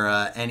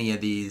 Cabrera, any of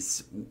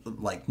these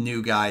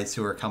new guys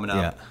who are coming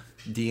up,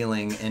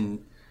 dealing,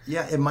 and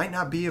it might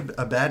not be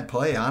a bad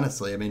play,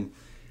 honestly. I mean,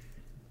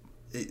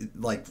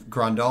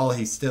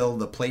 Grandal,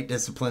 the plate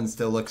discipline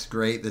still looks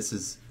great. This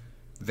is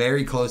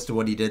very close to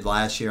what he did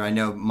last year. I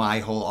know my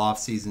whole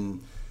offseason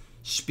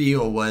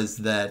spiel was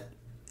that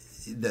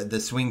the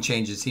swing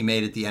changes he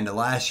made at the end of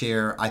last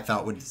year I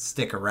thought would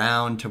stick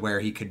around to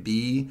where he could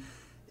be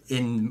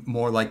in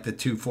more the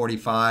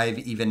 245.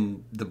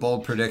 Even the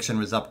bold prediction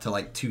was up to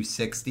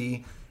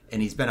 260,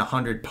 and he's been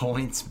 100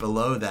 points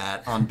below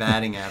that on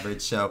batting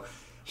average. So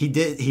he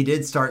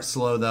did start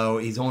slow, though.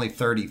 He's only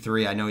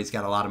 33. I know he's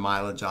got a lot of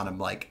mileage on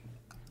him.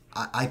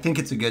 I think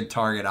it's a good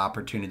target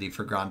opportunity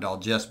for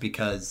Grandal, just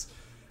because,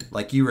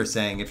 you were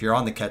saying, if you're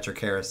on the catcher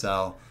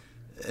carousel,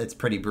 it's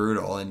pretty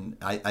brutal, and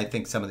I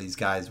think some of these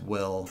guys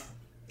will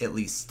at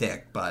least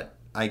stick. But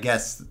I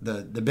guess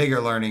the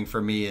bigger learning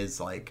for me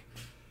is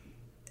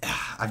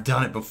I've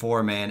done it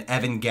before, man.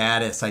 Evan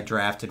Gattis I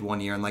drafted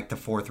one year in the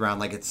fourth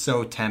round. It's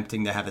so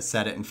tempting to have a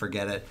set it and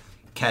forget it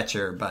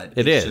catcher, but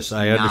it is.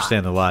 I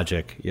understand the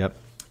logic. Yep.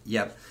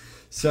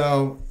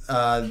 So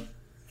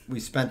we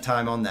spent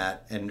time on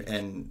that,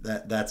 and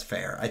that's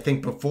fair. I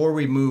think before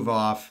we move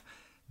off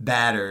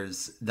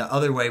batters, the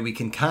other way we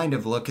can kind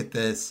of look at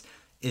this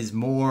is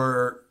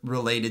more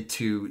related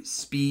to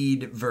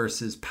speed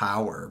versus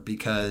power,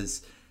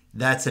 because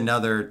that's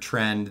another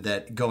trend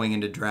that going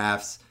into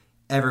drafts,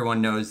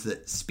 everyone knows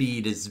that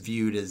speed is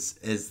viewed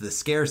as the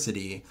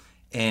scarcity.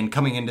 And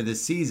coming into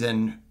this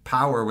season,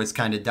 power was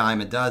kind of dime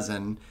a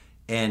dozen.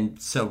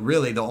 And so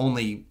really the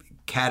only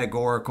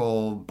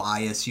categorical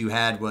bias you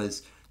had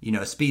was,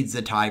 speed's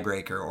the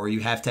tiebreaker, or you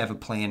have to have a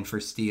plan for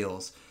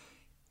steals.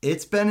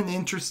 It's been an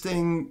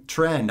interesting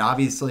trend,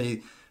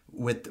 obviously,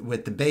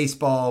 with the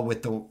baseball,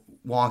 with the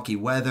wonky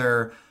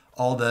weather,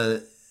 all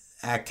the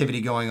activity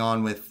going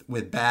on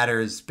with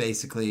batters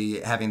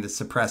basically having the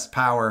suppressed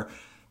power.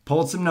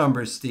 Pulled some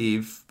numbers,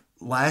 Steve.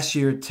 Last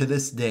year to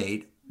this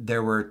date,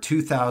 there were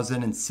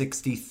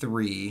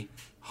 2,063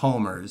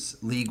 homers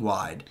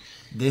league-wide.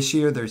 This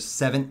year, there's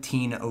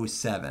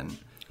 1,707.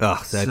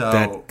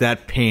 Oh,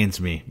 that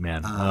pains me,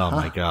 man. Oh,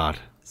 my God.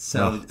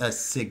 So a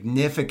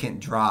significant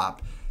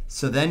drop.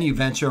 So then you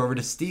venture over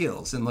to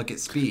steals and look at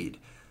speed.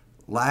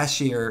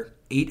 Last year,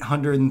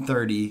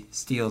 830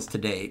 steals to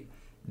date.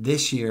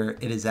 This year,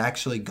 it has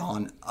actually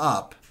gone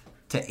up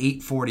to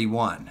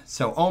 841.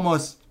 So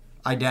almost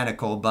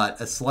identical,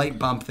 but a slight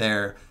bump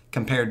there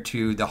compared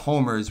to the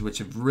homers, which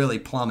have really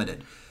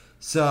plummeted.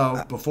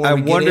 So before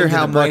we get wonder into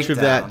how the much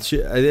breakdown, of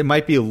that it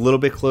might be a little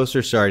bit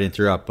closer. Sorry to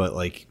interrupt, but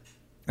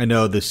I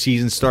know the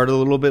season started a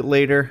little bit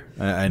later.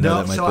 I know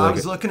that might be I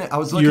was looking at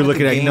you're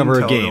looking the at game number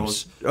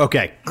totals. of games.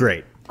 Okay,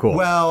 great. Cool.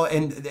 Well,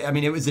 and I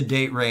mean, it was a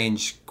date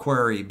range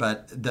query,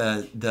 but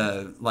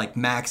the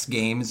max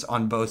games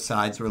on both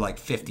sides were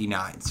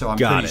 59. So I'm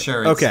pretty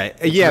sure it's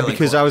yeah, really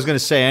because close. I was going to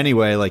say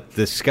anyway,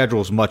 the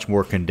schedule is much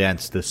more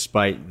condensed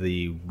despite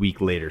the week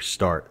later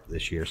start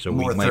this year. So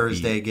more we might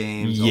Thursday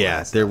games.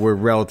 Yeah, there were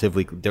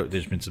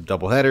there's been some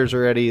doubleheaders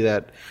already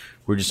that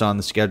were just on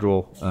the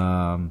schedule.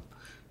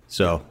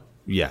 So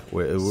yeah,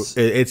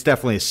 it's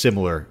definitely a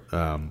similar.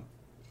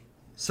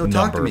 So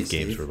talk to me,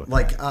 Steve.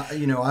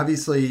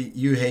 Obviously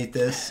you hate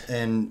this,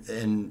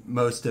 and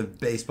most of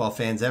baseball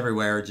fans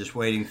everywhere are just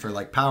waiting for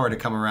power to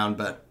come around.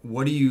 But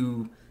how do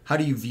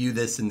you view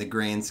this in the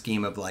grand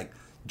scheme of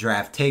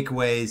draft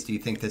takeaways? Do you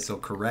think this will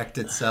correct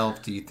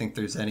itself? Do you think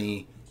there's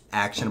any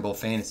actionable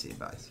fantasy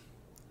advice?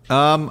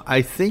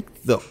 I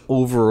think the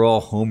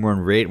overall home run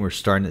rate, and we're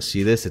starting to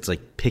see this, it's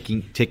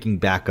ticking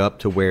back up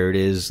to where it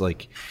is.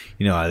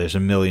 There's a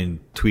million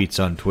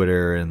tweets on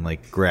Twitter and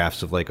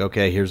graphs of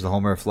okay, here's the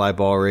homer fly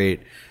ball rate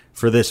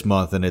for this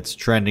month, and it's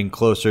trending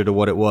closer to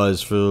what it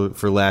was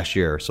for last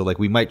year. So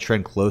we might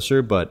trend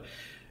closer, but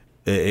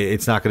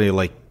it's not going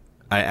to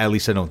at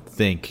least I don't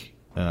think,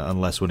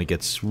 unless when it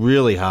gets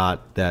really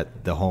hot,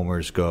 that the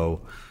homers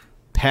go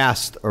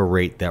past a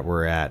rate that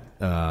we're at.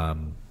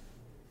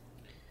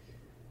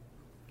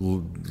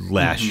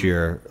 Last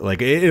year,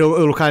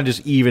 it'll kind of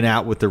just even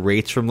out with the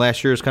rates from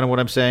last year is kind of what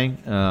I'm saying.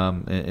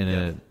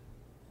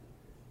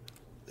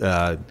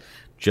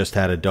 Just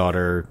had a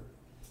daughter,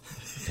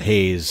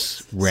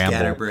 Hayes, ramble,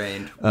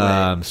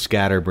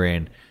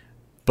 scatterbrained,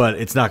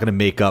 but it's not going to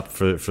make up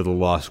for the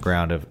lost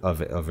ground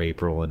of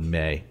April and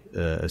May,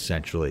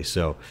 essentially.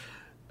 So,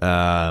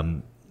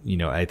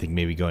 I think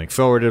maybe going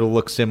forward it'll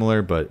look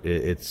similar, but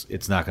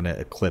it's not going to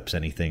eclipse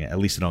anything. At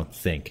least I don't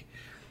think.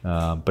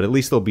 But at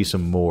least there'll be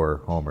some more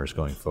homers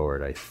going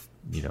forward.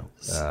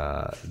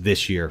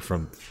 This year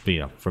from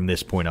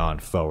this point on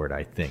forward,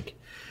 I think.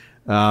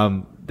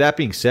 That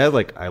being said,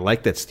 I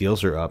like that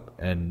steals are up,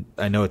 and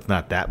I know it's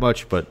not that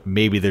much, but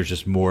maybe there's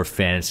just more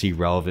fantasy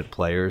relevant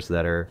players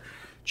that are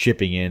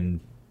chipping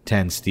in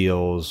 10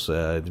 steals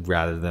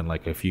rather than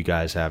a few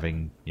guys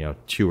having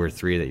 2 or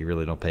 3 that you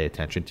really don't pay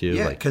attention to.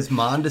 Yeah, because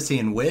Mondesi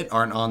and Witt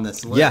aren't on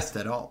this list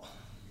at all.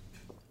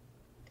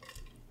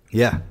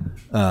 Yeah,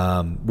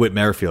 Whit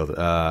Merrifield.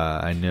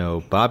 I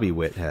know Bobby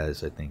Witt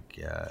has, I think,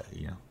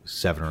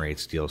 7 or 8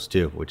 steals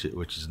too, which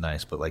is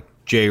nice. But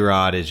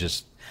J-Rod is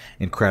just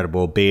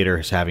incredible. Bader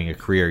is having a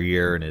career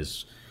year and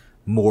is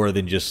more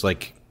than just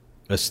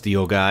a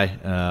steal guy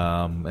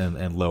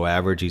and low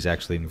average. He's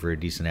actually in for a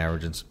decent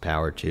average and some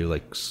power too.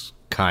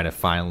 Kind of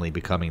finally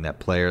becoming that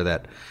player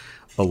that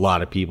a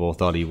lot of people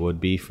thought he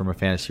would be from a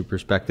fantasy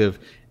perspective.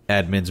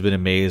 Edman's been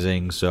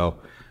amazing. So.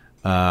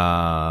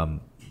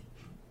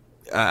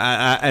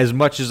 As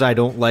much as I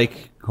don't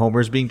like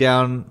homers being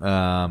down,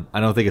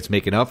 I don't think it's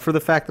making up for the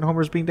fact that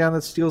homers being down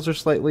that steals are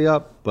slightly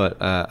up. But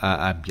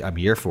I'm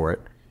here for it.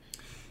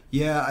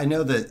 Yeah, I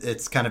know that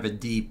it's kind of a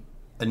deep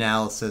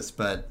analysis,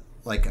 but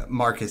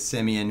Marcus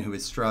Semien, who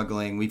is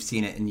struggling, we've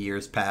seen it in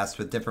years past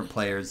with different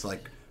players.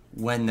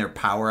 When their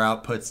power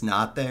output's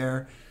not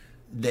there,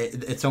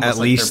 it's almost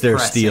at least they're their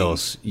pressing.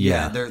 Steals.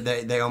 Yeah,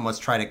 they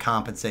almost try to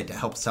compensate to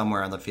help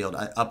somewhere on the field.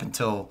 Up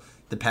until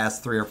the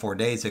past 3 or 4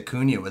 days,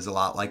 Acuna was a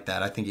lot like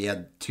that. I think he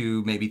had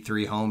 2, maybe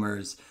 3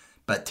 homers,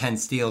 but 10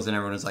 steals, and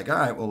everyone was like, all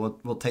right, well,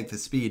 we'll take the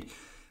speed.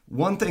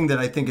 One thing that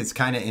I think is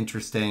kind of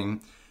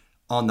interesting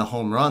on the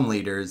home run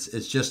leaders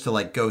is just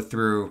to go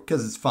through,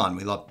 because it's fun.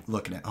 We love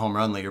looking at home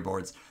run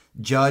leaderboards.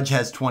 Judge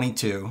has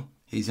 22.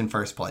 He's in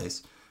first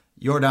place.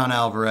 Yordan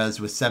Alvarez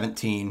with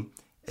 17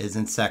 is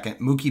in second.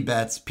 Mookie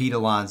Betts, Pete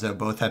Alonso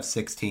both have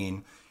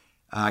 16.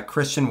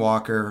 Christian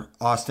Walker,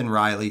 Austin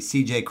Riley,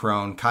 CJ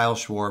Cron, Kyle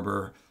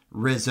Schwarber,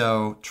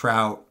 Rizzo,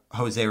 Trout,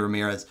 Jose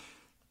Ramirez.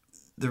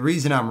 The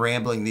reason I'm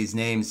rambling these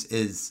names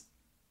is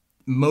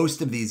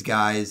most of these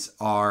guys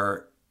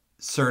are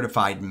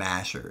certified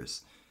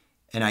mashers.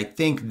 And I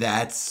think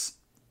that's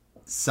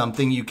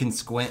something you can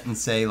squint and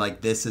say,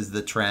 like, this is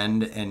the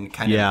trend, and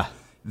kind of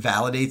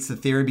validates the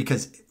theory,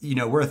 because,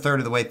 we're a third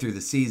of the way through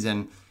the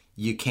season.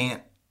 You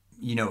can't,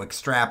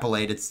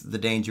 extrapolate. It's the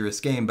dangerous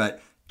game,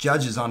 but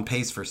Judge is on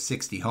pace for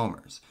 60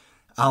 homers.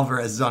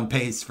 Alvarez is on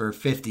pace for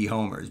 50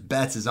 homers.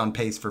 Betts is on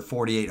pace for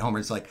 48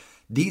 homers. Like,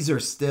 these are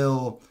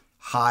still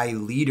high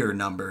leader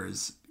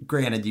numbers.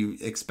 Granted, you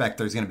expect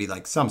there's going to be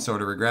like some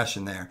sort of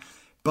regression there,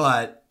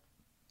 but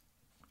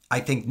I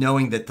think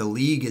knowing that the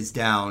league is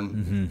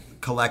down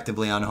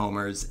collectively on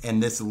homers,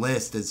 and this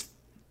list is,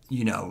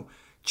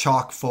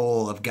 chock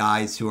full of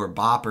guys who are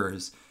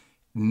boppers,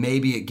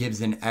 maybe it gives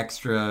an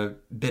extra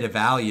bit of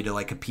value to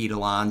like a Pete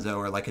Alonso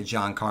or like a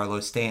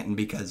Giancarlo Stanton,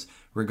 because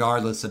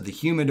regardless of the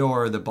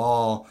humidor or the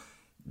ball,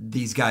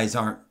 these guys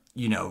aren't,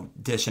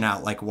 dishing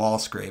out like wall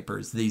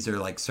scrapers. These are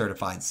like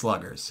certified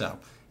sluggers. So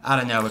I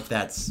don't know if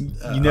that's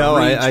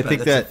I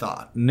think that's a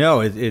thought.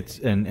 No, it's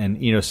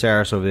and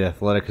Saris over the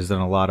Athletic has done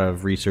a lot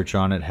of research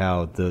on it.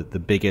 How the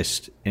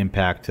biggest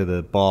impact to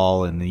the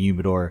ball and the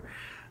humidor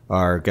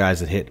are guys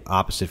that hit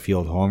opposite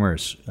field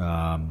homers.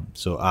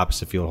 So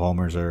opposite field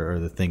homers are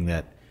the thing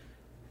that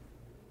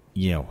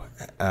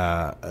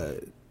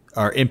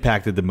are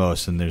impacted the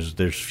most, and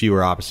there's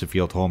fewer opposite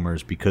field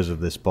homers because of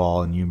this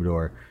ball and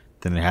humidor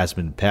than there has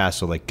been in the past.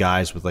 So like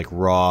guys with like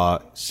raw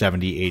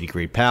 70, 80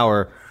 grade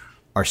power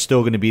are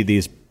still going to be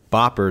these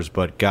boppers,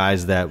 but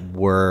guys that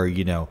were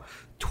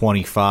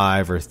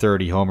 25 or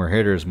 30 homer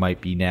hitters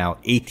might be now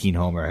 18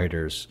 homer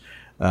hitters,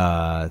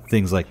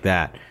 things like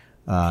that.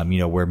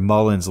 Where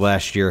Mullins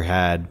last year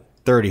had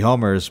 30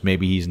 homers,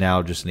 maybe he's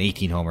now just an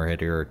 18 homer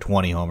hitter or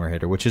 20 homer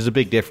hitter, which is a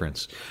big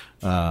difference,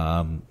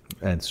 and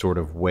sort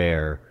of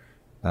where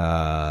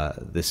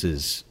this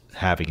is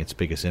having its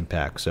biggest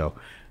impact. So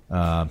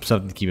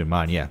something to keep in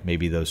mind. Yeah,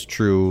 maybe those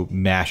true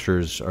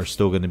mashers are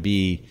still going to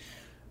be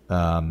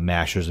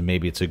mashers, and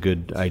maybe it's a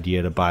good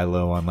idea to buy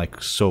low on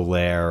like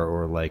Soler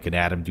or like an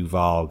Adam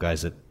Duvall,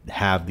 guys that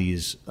have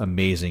these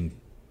amazing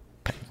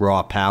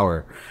raw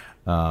power,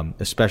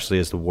 especially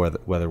as the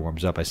weather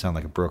warms up. I sound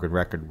like a broken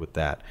record with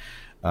that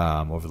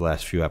over the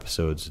last few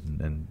episodes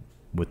and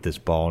with this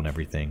ball and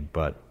everything,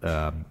 but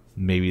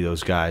maybe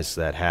those guys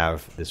that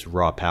have this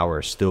raw power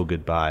are still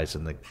good buys,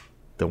 and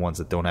the ones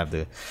that don't have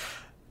the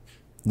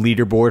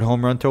leaderboard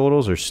home run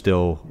totals are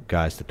still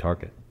guys to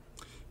target.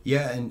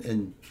 Yeah,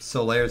 and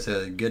Soler's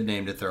a good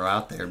name to throw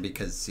out there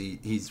because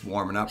he's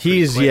warming up.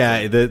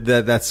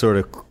 That's sort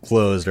of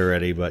closed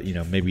already, but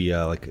maybe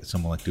like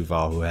someone like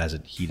Duvall, who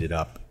hasn't heated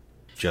up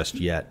just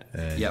yet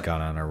and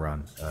gone on a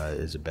run,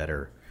 is a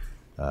better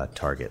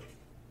target.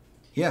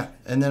 Yeah,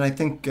 and then I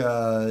think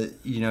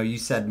you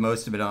said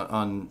most of it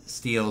on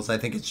steals. I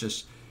think it's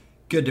just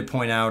good to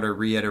point out or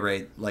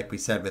reiterate, like we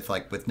said,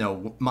 with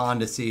no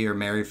Mondesi or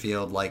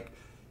Merrifield, like.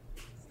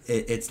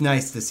 It's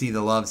nice to see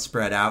the love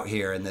spread out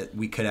here, and that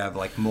we could have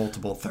like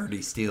multiple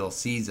 30 steal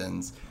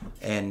seasons.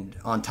 And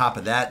on top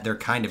of that, they're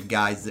kind of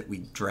guys that we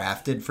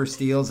drafted for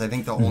steals. I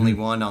think the only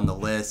one on the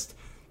list,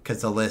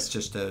 because the list,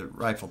 just to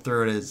rifle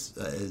through it,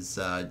 is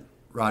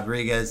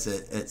Rodriguez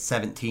at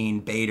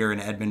 17. Bader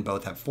and Edman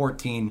both have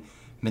 14.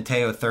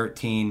 Mateo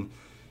 13.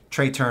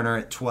 Trey Turner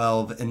at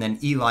 12, and then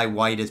Eli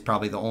White is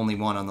probably the only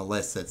one on the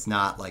list that's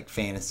not like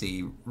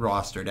fantasy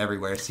rostered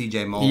everywhere.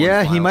 CJ Mullins.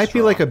 Yeah, he might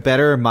be like a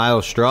better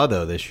Miles Straw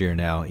though this year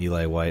now.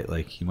 Eli White,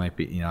 like he might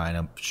be. I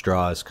know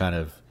Straw is kind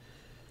of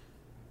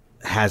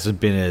hasn't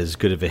been as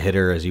good of a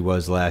hitter as he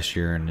was last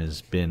year, and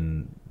has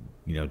been,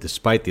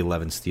 despite the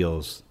 11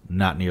 steals,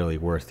 not nearly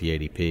worth the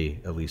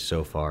ADP, at least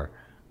so far.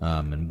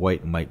 And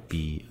White might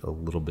be a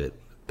little bit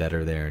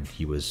better there, and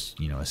he was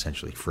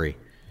essentially free.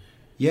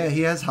 Yeah,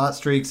 he has hot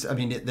streaks. I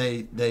mean,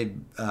 they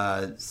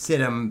sit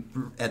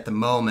him at the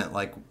moment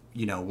like,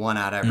 one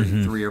out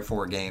every 3 or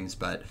 4 games.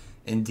 But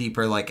in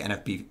deeper like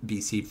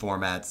NFBC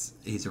formats,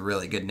 he's a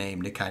really good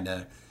name to kind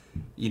of,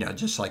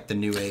 just like the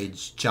new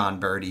age John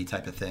Birdie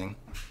type of thing.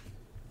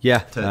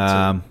 Yeah.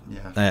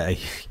 I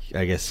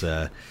guess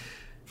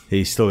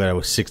he's still got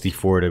a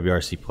 64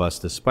 WRC plus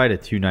despite a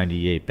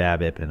 298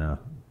 BABIP and a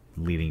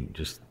leading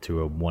just to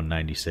a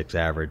 196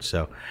 average.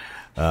 So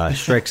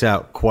strikes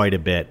out quite a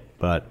bit,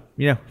 but.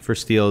 For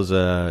steals,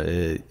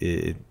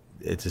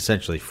 it's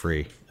essentially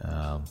free.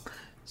 A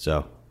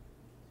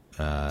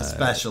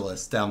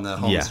specialist down the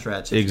home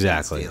stretch.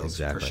 Exactly.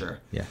 For sure.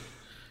 Yeah.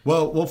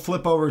 Well, we'll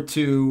flip over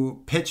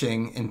to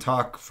pitching and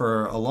talk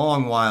for a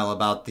long while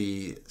about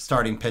the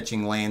starting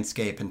pitching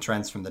landscape and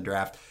trends from the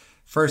draft.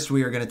 First,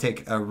 we are going to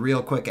take a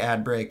real quick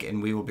ad break,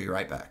 and we will be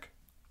right back.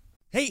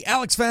 Hey,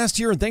 Alex Fast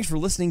here, and thanks for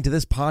listening to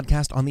this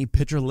podcast on the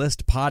Pitcher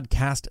List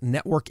Podcast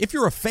Network. If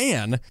you're a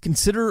fan,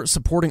 consider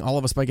supporting all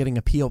of us by getting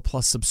a PL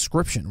Plus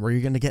subscription, where you're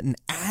going to get an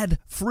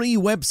ad-free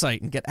website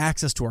and get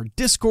access to our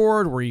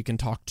Discord, where you can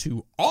talk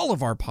to all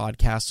of our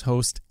podcast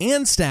hosts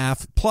and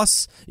staff.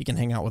 Plus, you can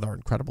hang out with our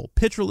incredible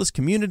Pitcher List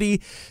community.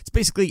 It's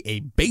basically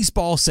a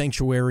baseball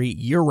sanctuary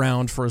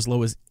year-round for as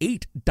low as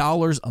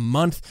 $8 a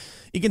month.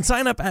 You can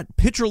sign up at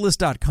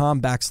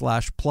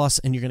pitcherlist.com/plus,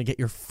 and you're going to get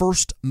your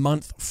first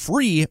month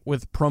free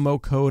with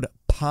promo code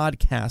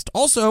podcast.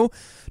 Also,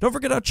 don't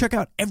forget to check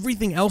out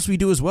everything else we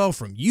do as well,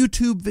 from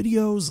YouTube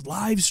videos,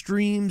 live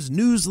streams,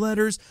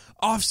 newsletters,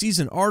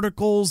 off-season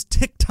articles,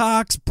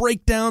 TikToks,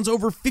 breakdowns,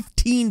 over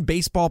 15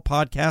 baseball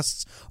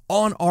podcasts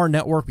on our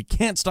network. We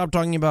can't stop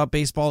talking about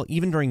baseball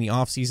even during the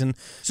off-season.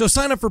 So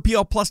sign up for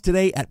PL Plus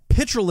today at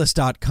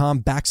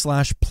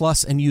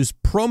pitcherlist.com/plus and use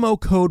promo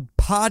code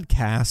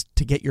podcast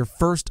to get your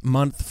first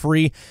month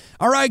free.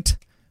 All right.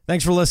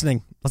 Thanks for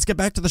listening. Let's get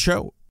back to the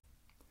show.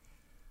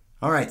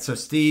 All right, so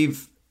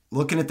Steve,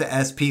 looking at the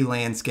SP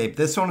landscape,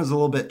 this one is a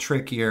little bit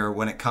trickier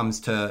when it comes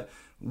to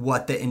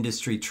what the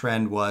industry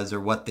trend was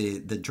or what the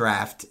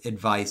draft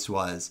advice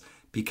was,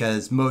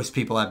 because most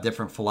people have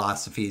different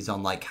philosophies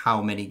on like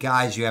how many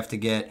guys you have to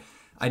get.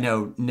 I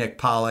know Nick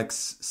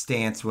Pollock's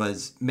stance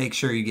was make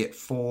sure you get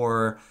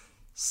 4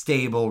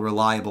 stable,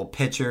 reliable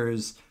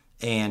pitchers,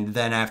 and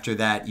then after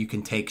that you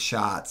can take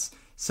shots.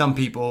 Some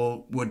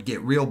people would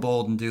get real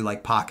bold and do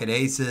like pocket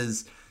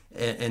aces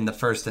in the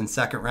first and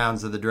second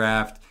rounds of the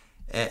draft.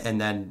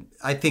 And then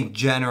I think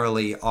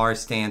generally our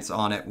stance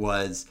on it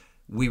was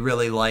we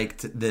really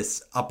liked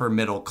this upper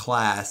middle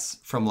class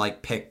from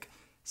like pick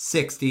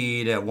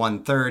 60 to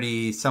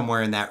 130,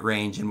 somewhere in that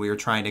range. And we were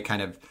trying to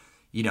kind of,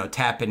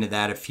 tap into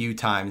that a few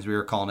times. We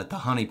were calling it the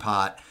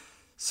honeypot.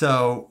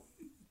 So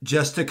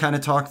just to kind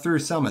of talk through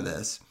some of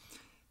this,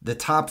 the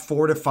top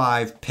 4 to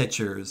 5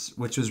 pitchers,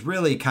 which was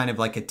really kind of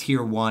like a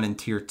tier 1 and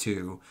tier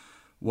 2,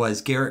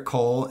 was Garrett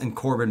Cole and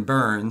Corbin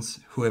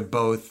Burns, who have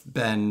both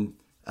been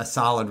a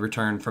solid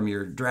return from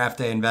your draft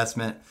day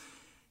investment.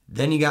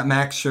 Then you got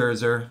Max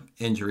Scherzer,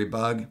 injury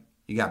bug.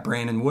 You got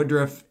Brandon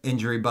Woodruff,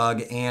 injury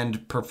bug,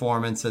 and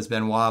performance has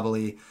been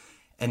wobbly.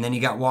 And then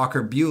you got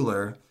Walker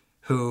Buehler,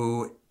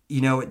 who,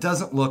 it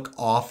doesn't look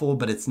awful,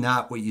 but it's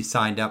not what you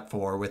signed up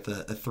for with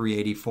a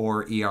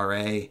 3.84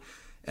 ERA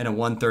and a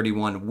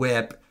 131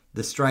 whip.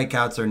 The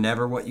strikeouts are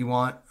never what you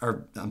want,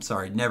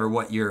 never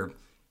what you're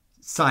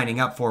signing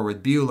up for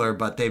with Buehler,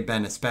 but they've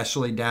been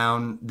especially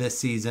down this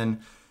season.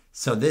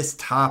 So this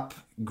top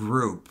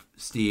group,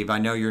 Steve, I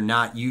know you're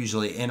not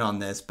usually in on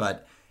this,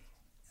 but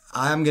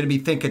I'm going to be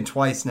thinking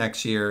twice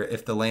next year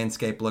if the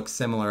landscape looks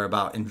similar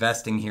about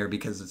investing here,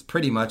 because it's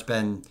pretty much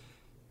been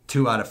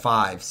 2 out of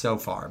 5 so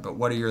far. But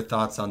what are your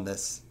thoughts on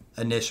this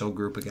initial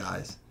group of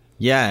guys?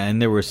 Yeah,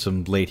 and there was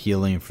some late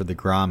healing for the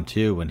Grom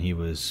too when he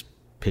was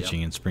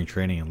pitching in spring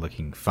training and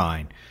looking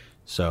fine.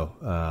 So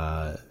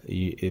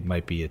it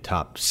might be a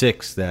top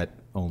 6 that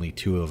only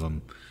 2 of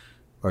them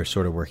are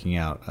sort of working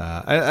out.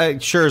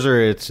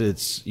 Scherzer, it's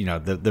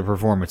the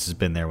performance has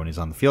been there when he's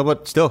on the field,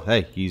 but still,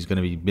 hey, he's going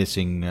to be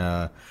missing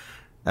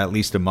at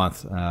least a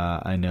month.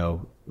 I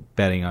know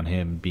betting on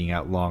him being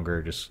out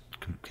longer, just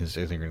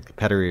considering the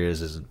competitor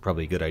isn't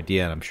probably a good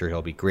idea, and I'm sure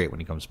he'll be great when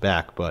he comes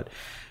back. But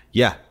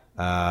yeah,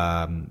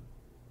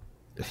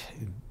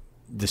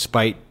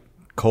 despite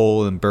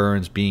Cole and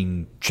Burns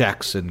being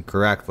checks and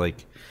correct,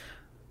 like,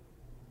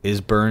 is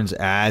Burns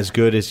as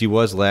good as he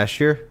was last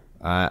year?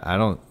 I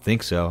don't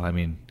think so. I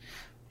mean,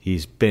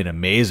 he's been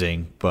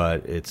amazing,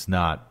 but it's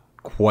not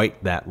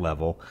quite that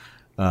level.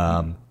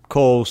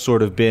 Cole's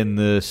sort of been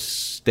the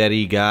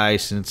steady guy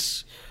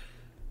since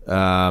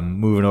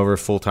moving over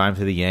full-time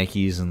to the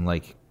Yankees, and,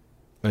 like,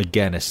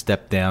 again, a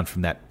step down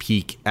from that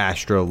peak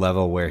Astro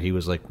level where he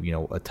was, like,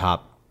 a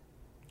top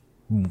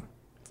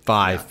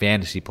 5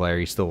 fantasy player.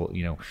 He's still,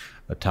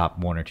 a top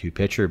 1 or 2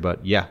 pitcher.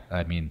 But, yeah,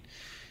 I mean,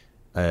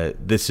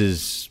 this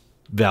is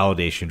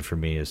validation for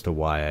me as to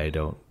why I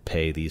don't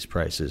pay these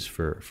prices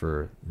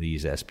for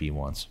these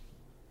SB1s.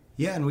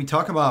 Yeah, and we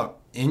talk about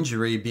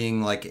injury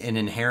being like an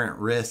inherent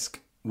risk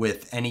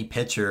with any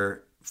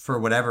pitcher. For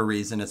whatever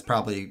reason, it's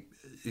probably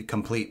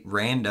complete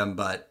random,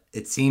 but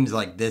it seems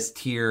like this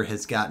tier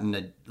has gotten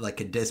a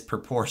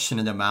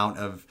disproportionate amount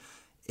of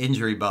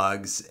injury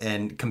bugs,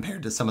 and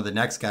compared to some of the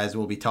next guys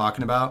we'll be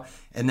talking about.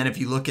 And then if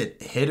you look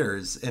at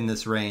hitters in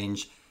this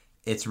range,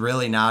 it's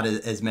really not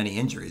as many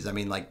injuries. I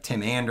mean, like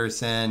Tim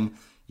Anderson,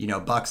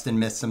 Buxton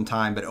missed some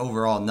time, but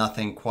overall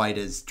nothing quite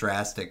as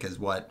drastic as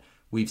what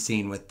we've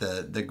seen with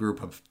the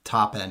group of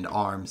top-end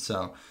arms.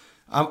 So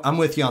I'm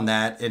with you on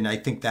that, and I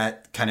think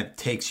that kind of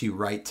takes you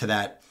right to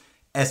that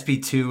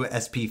SP2,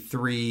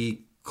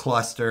 SP3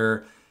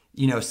 cluster,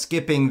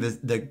 skipping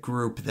the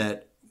group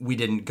that we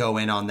didn't go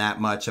in on that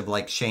much of,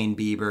 like Shane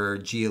Bieber,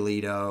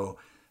 Giolito.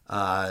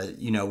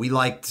 We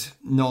liked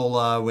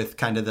Nola with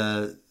kind of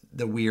the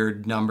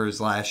weird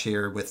numbers last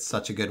year with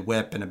such a good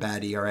whip and a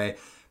bad ERA.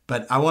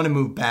 But I want to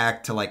move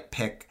back to like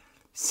pick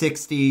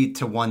 60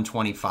 to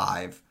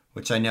 125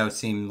 which I know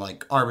seem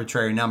like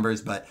arbitrary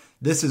numbers, but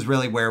this is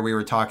really where we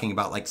were talking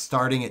about, like,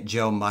 starting at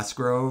Joe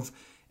Musgrove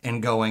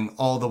and going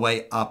all the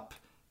way up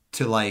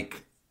to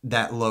like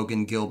that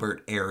Logan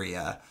Gilbert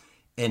area.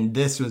 And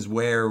this was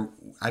where,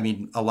 I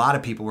mean, a lot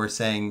of people were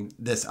saying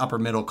this upper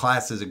middle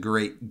class is a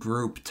great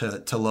group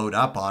to load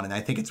up on. And I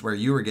think it's where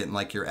you were getting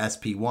like your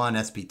SP1,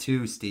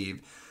 SP2,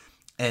 Steve.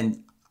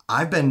 And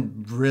I've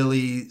been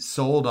really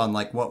sold on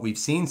like what we've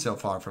seen so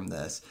far from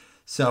this.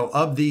 So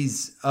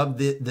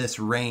this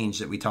range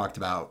that we talked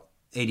about,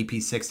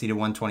 ADP 60 to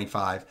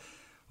 125,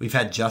 we've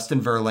had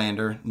Justin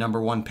Verlander,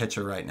 number 1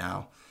 pitcher right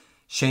now.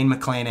 Shane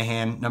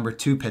McClanahan, number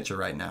 2 pitcher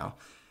right now.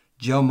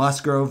 Joe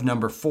Musgrove,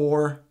 number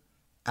 4.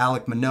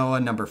 Alek Manoah,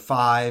 number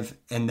 5,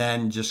 and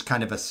then just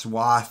kind of a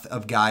swath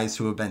of guys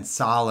who have been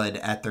solid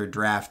at their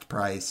draft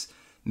price.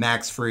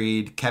 Max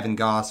Fried, Kevin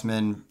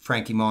Gossman,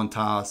 Frankie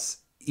Montas,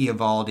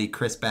 Eovaldi,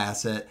 Chris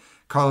Bassett.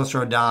 Carlos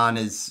Rodon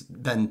has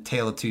been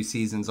tale of 2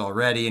 seasons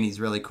already, and he's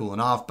really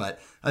cooling off, but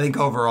I think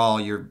overall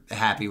you're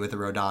happy with the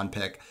Rodon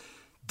pick.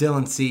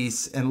 Dylan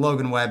Cease and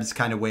Logan Webb's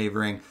kind of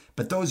wavering,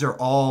 but those are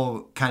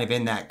all kind of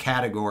in that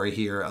category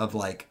here of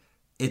like,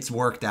 it's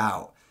worked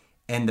out.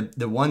 And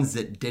the ones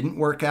that didn't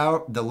work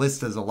out, the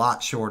list is a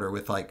lot shorter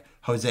with like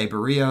Jose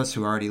Barrios,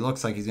 who already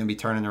looks like he's going to be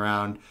turning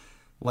around,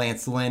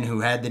 Lance Lynn,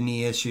 who had the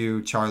knee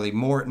issue, Charlie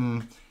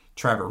Morton,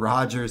 Trevor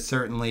Rogers,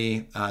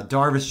 certainly.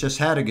 Darvish just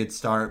had a good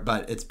start,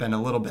 but it's been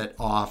a little bit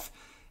off.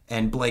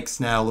 And Blake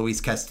Snell, Luis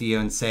Castillo,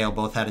 and Sale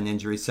both had an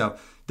injury. So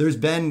there's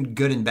been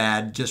good and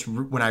bad. Just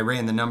when I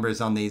ran the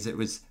numbers on these, it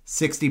was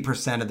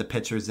 60% of the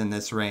pitchers in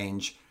this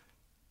range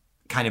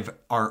kind of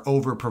are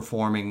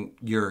overperforming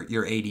your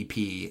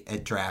ADP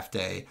at draft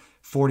day.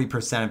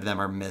 40% of them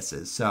are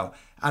misses. So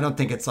I don't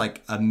think it's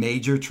like a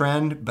major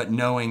trend, but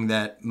knowing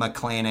that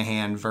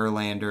McClanahan,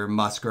 Verlander,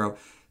 Musgrove,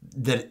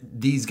 that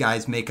these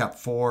guys make up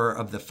 4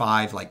 of the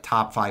 5 like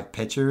top 5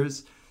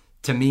 pitchers,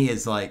 to me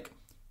is like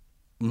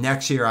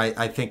next year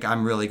I think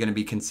I'm really going to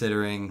be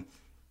considering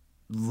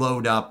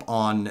load up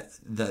on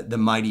the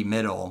mighty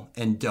middle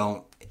and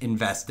don't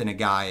invest in a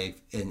guy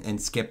and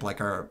skip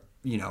like our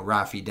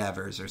Rafi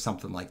Devers or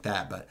something like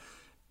that. But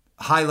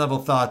high level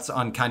thoughts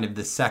on kind of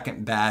the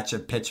second batch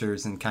of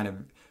pitchers and kind of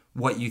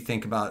what you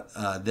think about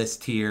this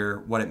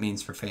tier, what it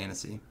means for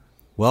fantasy.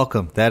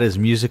 Welcome. That is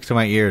music to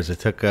my ears. It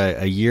took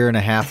a year and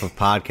a half of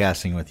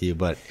podcasting with you,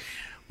 but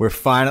we're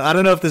fine. I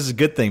don't know if this is a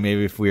good thing.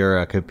 Maybe if we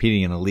are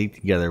competing in a league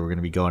together, we're going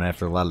to be going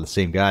after a lot of the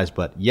same guys.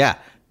 But yeah,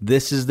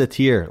 this is the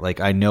tier. Like,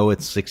 I know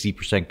it's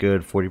 60%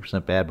 good,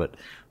 40% bad, but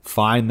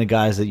find the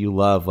guys that you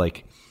love.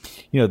 Like,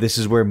 this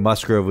is where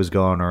Musgrove was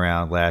going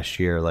around last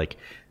year. Like,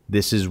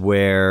 this is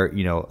where,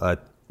 a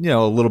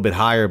little bit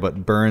higher,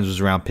 but Burns was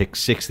around pick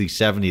 60,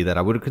 70 that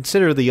I would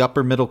consider the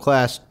upper middle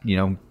class.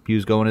 He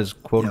was going as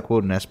quote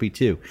unquote an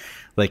SP2.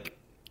 Like,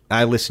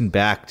 I listened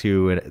back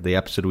to the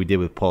episode we did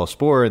with Paul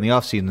Sporer in the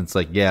offseason. It's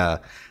like, yeah.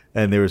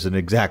 And there was an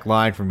exact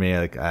line from me.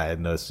 Like, I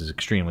know this is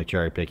extremely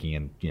cherry picking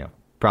and,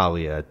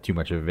 probably too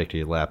much of a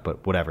victory lap,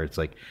 but whatever. It's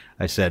like,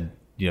 I said,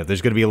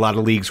 there's going to be a lot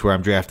of leagues where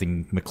I'm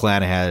drafting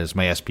McClanahan as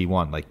my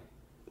SP1. Like,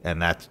 and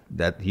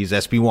that he's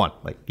SP1.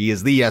 Like, he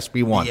is the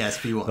SP1. The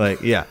SP1.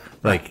 Like, yeah.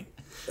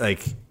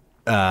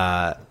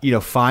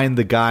 Find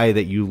the guy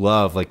that you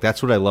love. Like,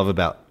 that's what I love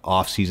about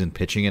off-season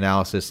pitching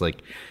analysis.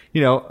 Like,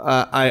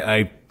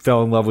 I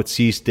fell in love with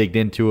Cease, digged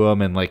into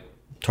him, and like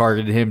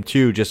targeted him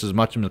too, just as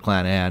much as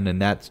McClanahan.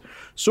 And that's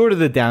sort of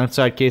the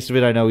downside case of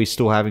it. I know he's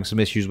still having some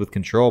issues with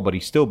control, but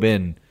he's still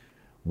been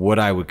what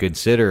I would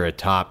consider a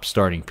top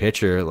starting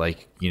pitcher.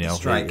 Like,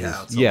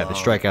 strikeouts. The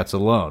strikeouts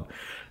alone.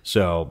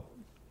 So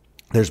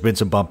there's been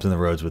some bumps in the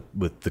roads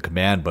with the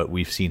command, but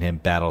we've seen him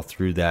battle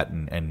through that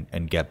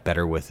and get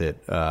better with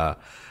it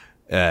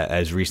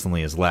as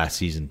recently as last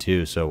season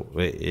too. So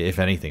if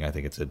anything, I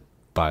think it's a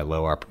buy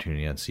low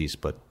opportunity on Cease,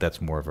 but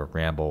that's more of a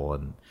ramble.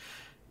 And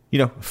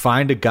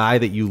find a guy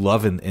that you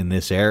love in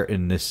this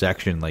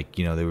section. Like,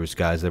 there was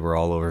guys that were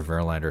all over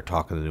Verlander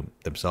talking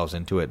themselves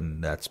into it,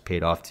 and that's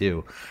paid off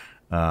too.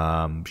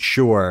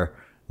 Sure,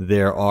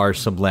 there are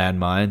some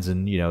landmines,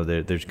 and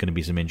there's going to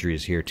be some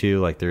injuries here too,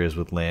 like there is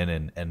with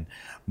Lynn, and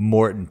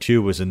Morton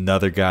too was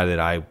another guy that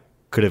I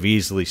could have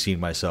easily seen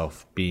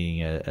myself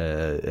being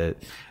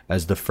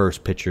as the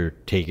first pitcher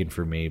taken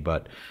for me.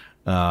 But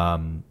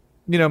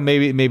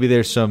maybe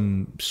there's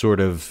some sort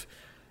of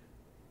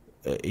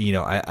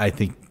I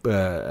think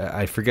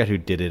I forget who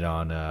did it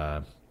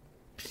on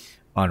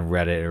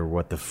Reddit or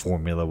what the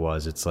formula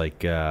was. It's like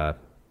the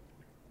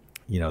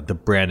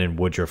Brandon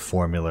Woodruff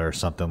formula or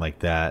something like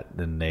that.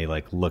 And they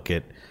like look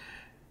at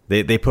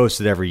they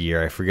post it every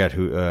year. I forget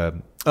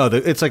who.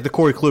 It's like the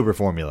Corey Kluber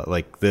formula,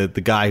 like the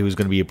guy who's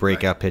going to be a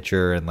breakout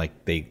pitcher, and like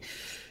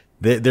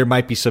there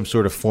might be some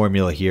sort of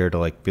formula here to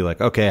like be like,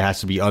 okay, it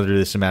has to be under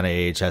this amount of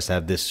age, has to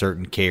have this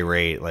certain K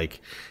rate,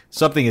 like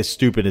something as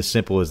stupid as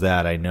simple as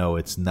that. I know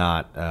it's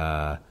not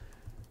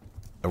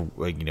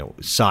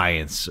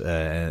science,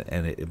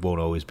 and it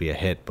won't always be a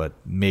hit, but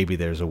maybe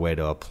there's a way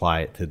to apply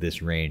it to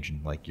this range,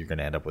 and like you're going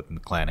to end up with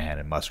McClanahan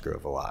and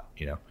Musgrove a lot.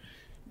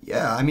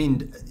 Yeah, I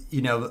mean,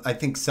 I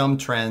think some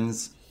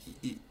trends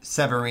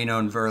Severino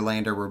and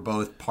Verlander were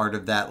both part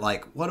of that,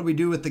 like, what do we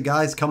do with the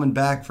guys coming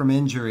back from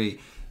injury?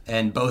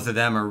 And both of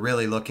them are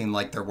really looking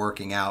like they're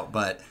working out.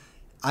 But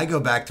I go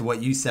back to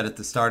what you said at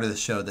the start of the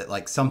show, that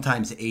like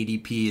sometimes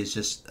ADP is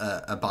just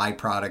a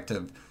byproduct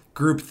of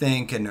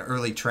groupthink and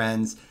early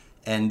trends.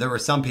 And there were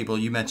some people,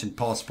 you mentioned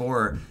Paul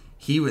Sporer,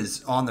 he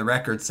was on the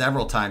record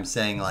several times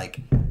saying like,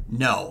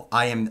 no,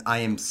 I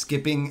am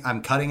skipping,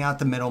 I'm cutting out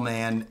the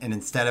middleman, and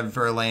instead of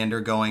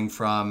Verlander going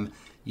from,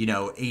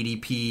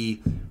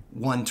 ADP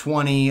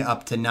 120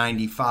 up to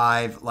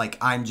 95, like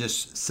I'm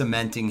just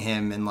cementing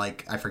him in,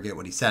 like, I forget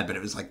what he said, but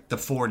it was like the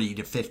 40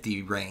 to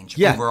 50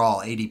 range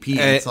overall ADP.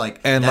 And it's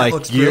like, and that like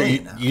looks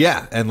brilliant now.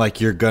 Yeah, and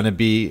like you're gonna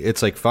be,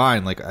 it's like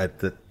fine, like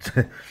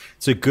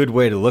it's a good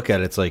way to look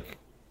at it. It's like,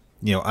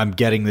 I'm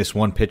getting this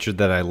one pitcher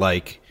that I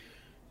like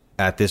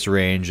at this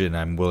range, and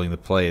I'm willing to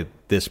play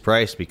this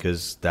price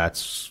because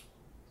that's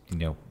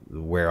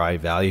where I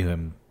value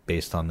him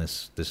based on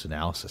this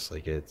analysis.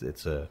 Like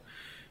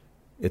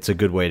it's a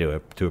good way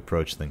to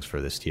approach things for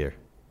this tier.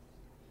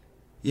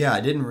 Yeah,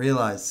 I didn't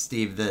realize,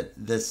 Steve, that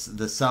the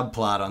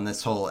subplot on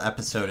this whole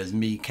episode is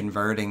me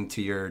converting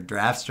to your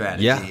draft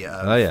strategy.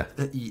 Yeah.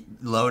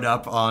 Load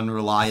up on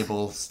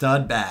reliable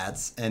stud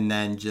bats and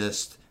then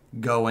just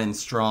go in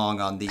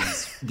strong on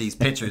these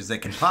pitchers that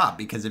can pop.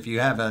 Because if you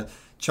have a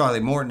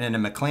Charlie Morton and a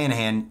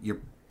McClanahan, you're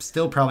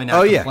still probably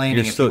not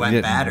complaining if you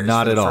went batters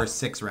for the first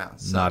 6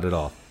 rounds. So, not at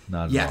all.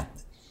 Not at all.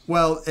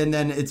 Well, and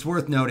then it's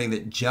worth noting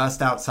that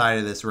just outside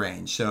of this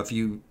range, so if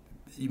you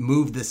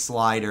move the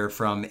slider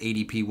from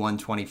ADP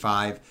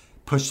 125,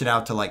 pushed it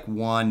out to like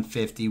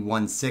 150,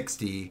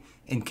 160,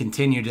 and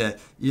continue to,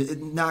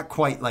 not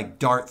quite like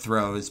dart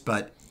throws,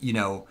 but,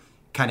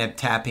 kind of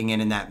tapping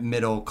in that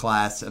middle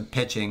class of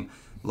pitching.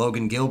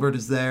 Logan Gilbert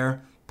is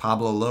there,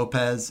 Pablo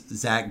Lopez,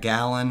 Zach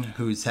Gallen,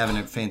 who's having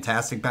a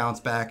fantastic bounce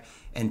back,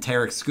 and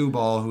Tarek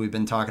Skubal, who we've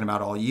been talking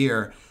about all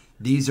year.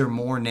 These are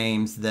more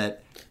names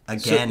that,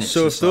 again,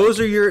 so if those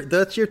are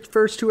that's your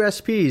first 2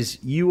 SPs,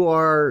 you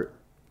are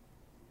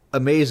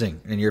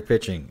amazing in your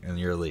pitching in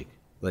your league.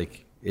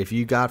 Like if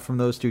you got from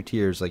those 2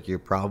 tiers, like you're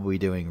probably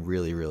doing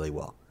really, really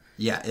well.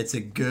 Yeah, it's a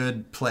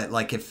good play.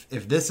 Like if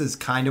this is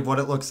kind of what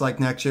it looks like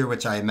next year,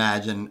 which I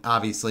imagine,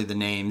 obviously the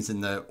names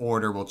and the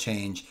order will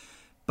change,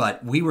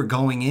 but we were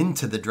going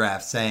into the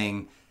draft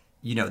saying,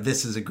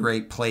 this is a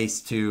great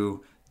place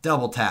to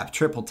double tap,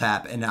 triple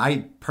tap, and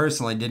I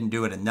personally didn't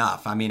do it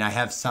enough. I mean, I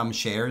have some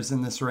shares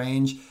in this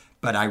range,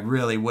 but I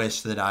really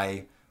wish that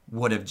I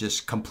would have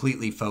just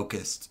completely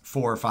focused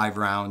 4 or 5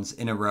 rounds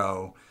in a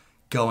row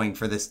going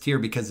for this tier,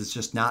 because it's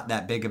just not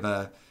that big of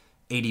a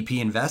ADP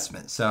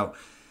investment. So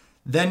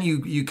then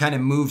you kind of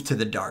move to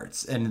the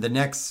darts, and the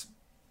next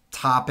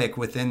topic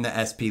within the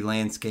SP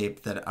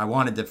landscape that I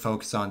wanted to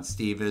focus on,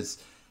 Steve, is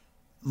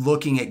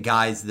looking at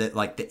guys that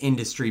like the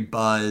industry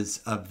buzz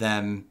of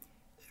them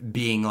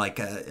being like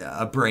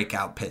a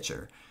breakout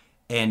pitcher.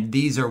 And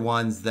these are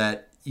ones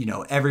that,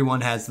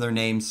 everyone has their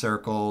name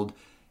circled.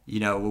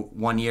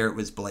 One year it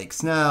was Blake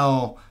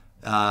Snell.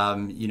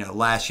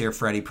 Last year,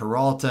 Freddie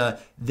Peralta.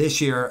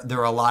 This year, there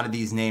are a lot of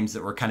these names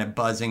that were kind of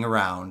buzzing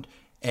around.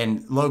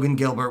 And Logan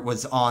Gilbert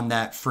was on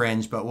that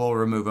fringe, but we'll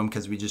remove him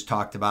because we just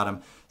talked about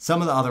him.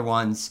 Some of the other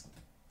ones,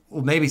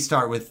 we'll maybe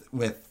start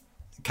with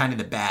kind of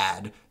the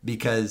bad,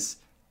 because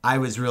I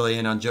was really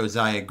in on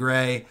Josiah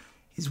Gray.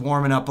 He's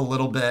warming up a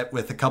little bit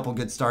with a couple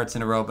good starts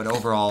in a row, but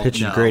overall,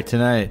 pitching great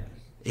tonight.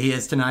 He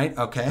is tonight.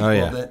 Okay. Oh,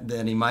 yeah. Well,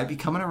 then he might be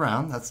coming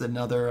around. That's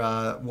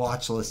another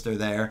watch lister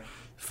there.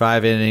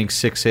 5 innings,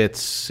 6 hits,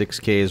 6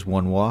 Ks,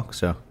 1 walk.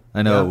 So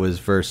I know it was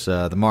versus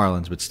the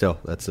Marlins, but still,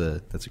 that's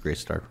a great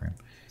start for him.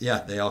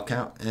 Yeah, they all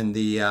count. And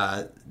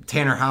the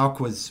Tanner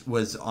Houck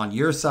was on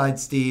your side,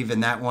 Steve,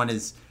 and that one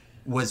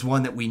was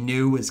one that we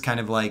knew was kind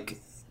of like,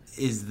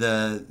 is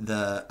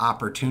the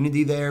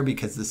opportunity there,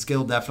 because the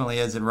skill definitely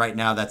is, and right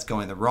now that's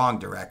going the wrong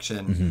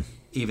direction,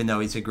 even though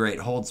he's a great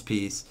holds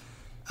piece.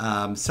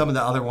 Some of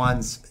the other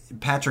ones,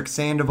 Patrick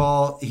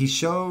Sandoval, he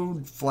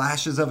showed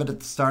flashes of it at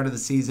the start of the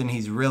season.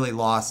 He's really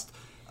lost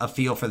a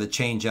feel for the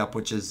changeup,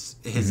 which is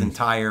his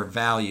entire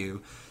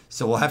value.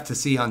 So we'll have to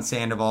see on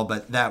Sandoval,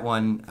 but that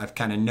one I've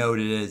kind of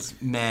noted as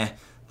meh,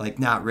 like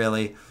not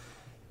really.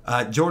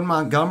 Jordan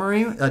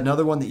Montgomery,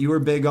 another one that you were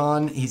big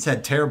on. He's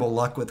had terrible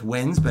luck with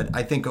wins, but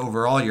I think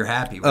overall you're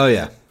happy with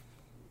it.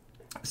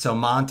 So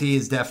Monty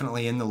is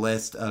definitely in the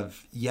list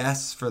of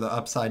yes for the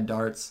upside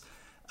darts.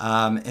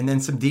 And then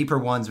some deeper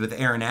ones with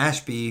Aaron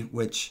Ashby,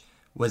 which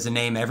was a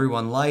name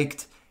everyone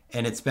liked,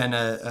 and it's been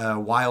a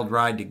wild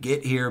ride to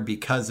get here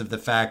because of the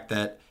fact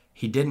that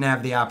he didn't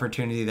have the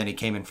opportunity. Then he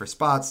came in for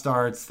spot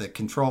starts. The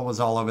control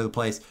was all over the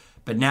place.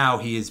 But now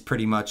he is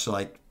pretty much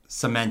like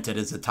cemented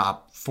as a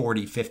top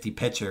 40, 50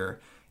 pitcher,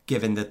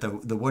 given that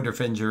the Woodruff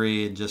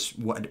injury and just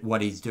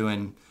what he's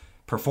doing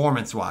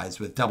performance-wise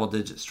with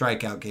double-digit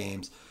strikeout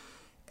games.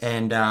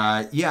 And,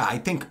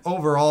 I think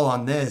overall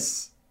on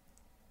this,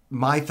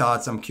 my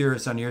thoughts, I'm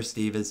curious on yours,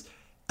 Steve, is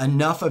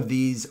enough of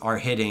these are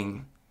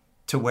hitting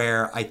to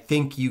where I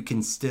think you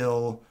can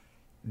still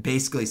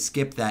basically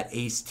skip that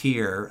ace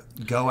tier,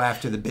 go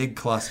after the big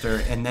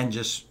cluster, and then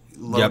just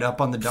load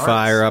up on the darts.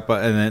 Fire up,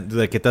 and then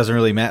like it doesn't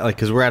really matter, like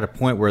because we're at a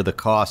point where the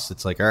cost.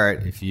 It's like, all right,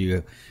 if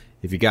you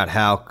got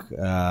Houck,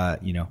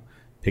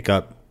 pick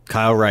up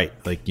Kyle Wright,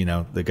 like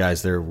the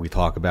guys there we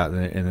talk about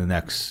in the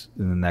next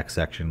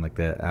section, like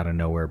the out of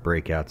nowhere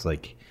breakouts.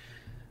 Like,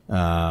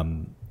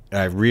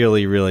 I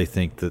really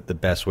think that the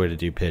best way to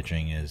do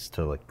pitching is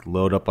to like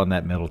load up on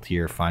that middle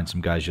tier, find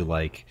some guys you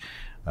like,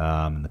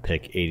 in the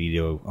pick 80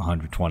 to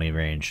 120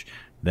 range,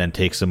 then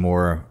take some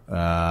more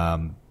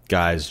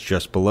guys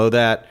just below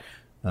that.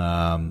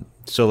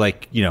 So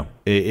like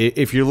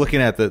if you're looking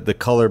at the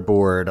color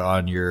board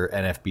on your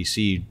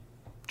NFBC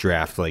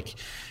draft, like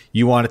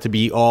you want it to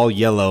be all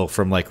yellow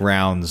from like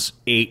rounds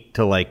 8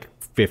 to like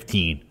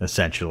 15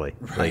 essentially.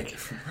 Right,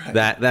 like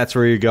that's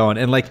where you're going,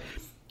 and like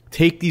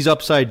take these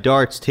upside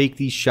darts, take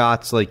these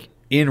shots like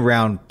in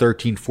round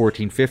 13,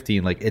 14,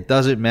 15. Like it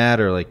doesn't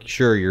matter, like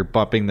sure you're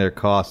bumping their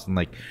costs and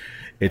like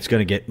it's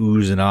going to get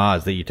oohs and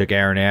ahs that you took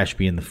Aaron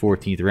Ashby in the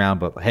 14th round,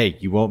 but hey,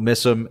 you won't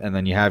miss him, and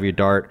then you have your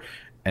dart,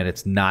 and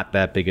it's not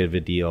that big of a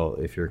deal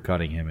if you're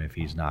cutting him if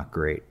he's not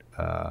great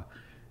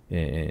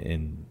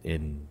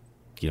in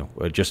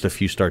just a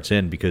few starts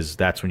in, because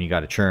that's when you got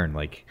to churn.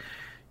 Like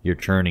you're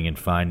churning and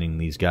finding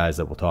these guys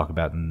that we'll talk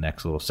about in the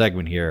next little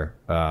segment here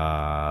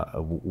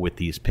with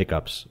these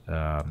pickups.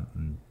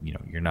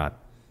 You're not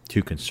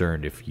too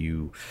concerned if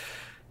you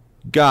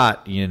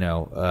got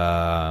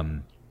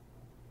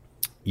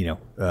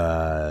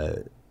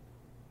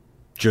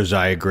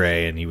Josiah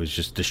Gray and he was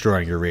just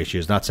destroying your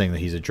ratios. Not saying that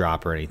he's a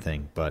drop or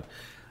anything, but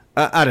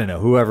I don't know.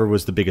 Whoever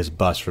was the biggest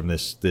bust from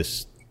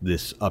this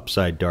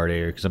upside dart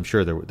area, because I'm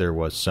sure there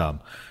was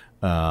some.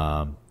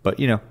 But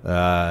you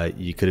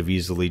could have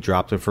easily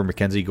dropped him for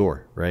Mackenzie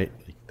Gore, right?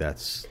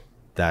 That's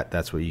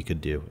what you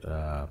could do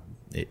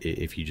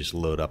if you just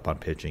load up on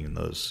pitching in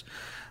those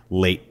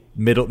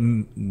middle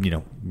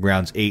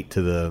rounds 8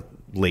 to the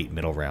late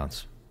middle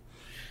rounds.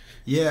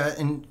 Yeah,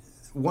 and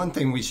one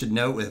thing we should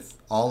note with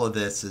all of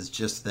this is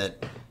just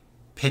that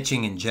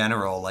pitching in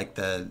general, like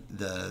the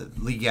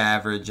league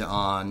average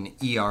on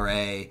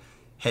ERA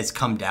has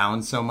come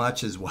down so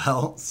much as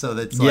well. So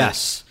that's like,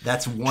 yes,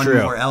 that's one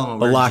true. more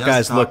element. A lot of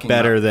guys look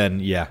better than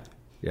Yeah.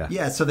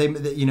 So they,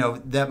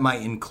 that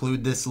might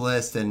include this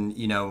list, and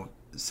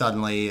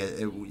suddenly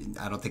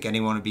I don't think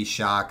anyone would be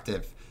shocked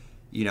if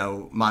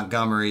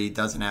Montgomery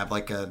doesn't have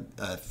like a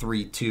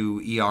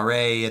 3.2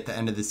 ERA at the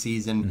end of the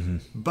season. Mm-hmm.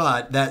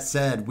 But that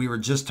said, we were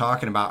just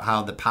talking about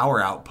how the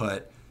power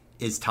output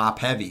is top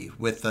heavy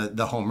with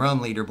the home run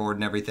leaderboard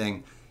and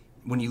everything.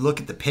 When you look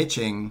at the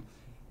pitching,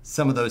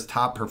 some of those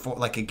top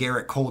like a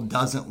Garrett Cole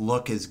doesn't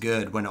look as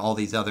good when all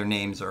these other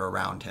names are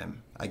around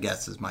him, I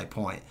guess is my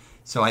point.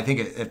 So I think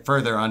it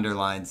further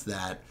underlines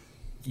that,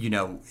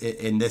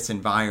 in this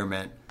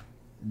environment,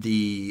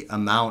 the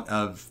amount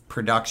of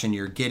production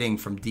you're getting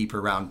from deeper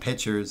round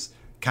pitchers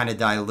kind of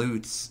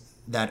dilutes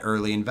that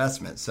early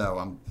investment. So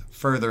I'm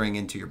furthering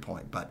into your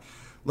point, but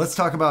let's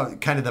talk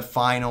about kind of the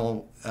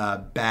final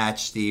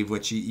batch, Steve,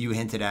 which you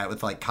hinted at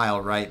with like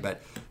Kyle Wright,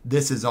 but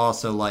this is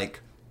also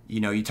like,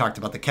 you talked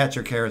about the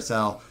catcher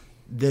carousel.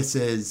 This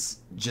is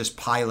just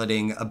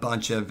piloting a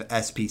bunch of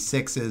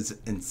SP6s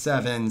and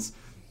 7s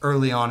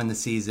early on in the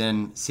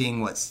season,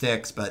 seeing what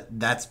sticks, but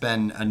that's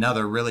been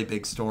another really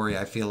big story,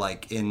 I feel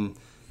like, in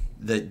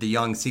the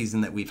young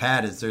season that we've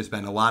had, is there's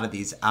been a lot of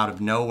these out of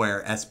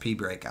nowhere SP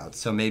breakouts.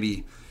 So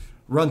maybe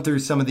run through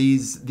some of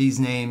these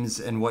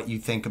names and what you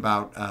think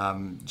about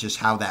just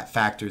how that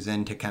factors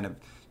into kind of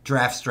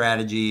draft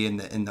strategy and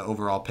the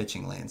overall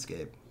pitching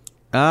landscape.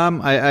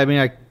 I mean,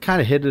 I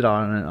kind of hit it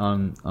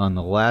on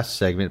the last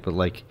segment, but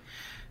like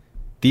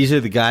these are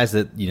the guys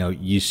that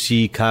you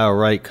see Kyle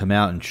Wright come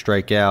out and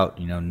strike out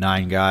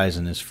 9 guys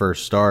in his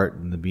first start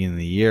in the beginning of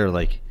the year.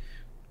 Like,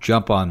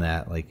 jump on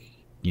that. Like,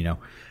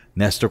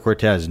 Nestor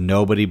Cortez,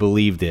 nobody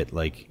believed it.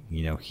 Like,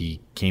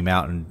 he came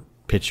out and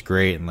pitched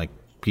great, and like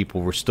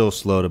people were still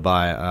slow to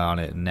buy on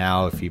it. And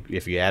now if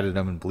you added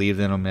him and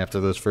believed in him after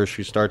those first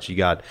few starts, you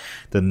got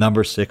the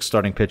number 6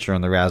 starting pitcher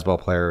on the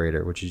Razzball Player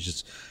Rater, which is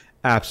just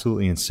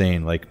absolutely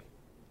insane. Like,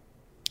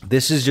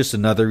 this is just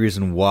another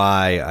reason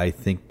why I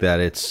think that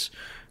it's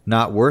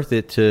not worth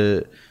it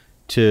to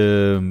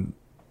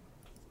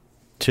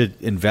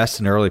invest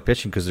in early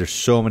pitching, because there's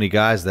so many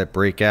guys that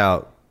break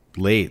out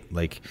late.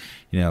 Like,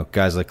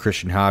 guys like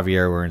Christian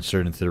Javier were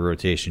inserted into the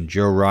rotation.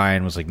 Joe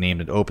Ryan was like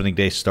named an opening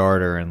day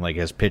starter and like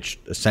has pitched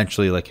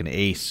essentially like an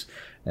ace,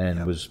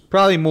 and was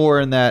probably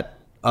more in that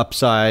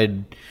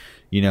upside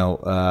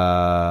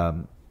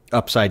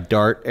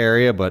dart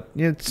area, but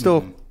it's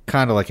still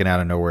kind of like an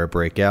out of nowhere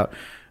breakout.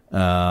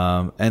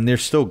 And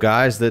there's still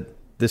guys that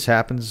this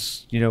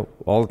happens,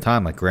 all the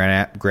time. Like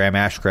Graham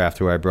Ashcraft,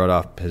 who I brought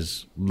up,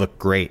 has looked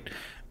great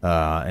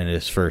in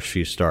his first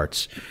few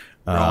starts.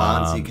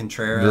 Roansy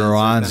Contreras.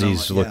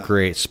 Roansy's look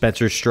great.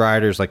 Spencer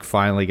Strider's like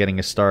finally getting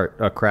a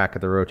crack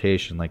at the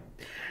rotation. Like,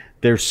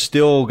 there's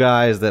still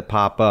guys that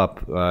pop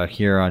up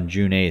here on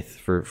June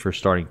 8th for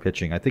starting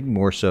pitching. I think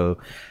more so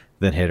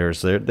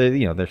hitters.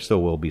 There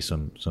still will be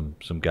some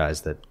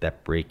guys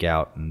that break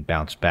out and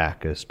bounce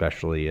back,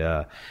 especially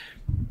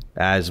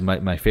as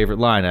my favorite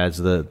line, as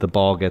the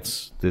ball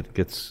gets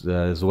as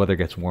the weather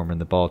gets warmer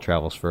and the ball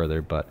travels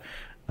further. But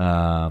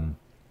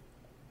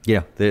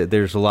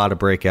there's a lot of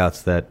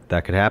breakouts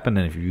that could happen,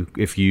 and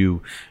if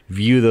you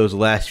view those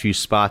last few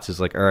spots as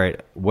like, all right,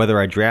 whether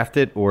I draft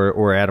it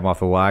or add him off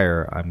the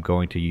wire, I'm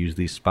going to use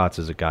these spots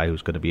as a guy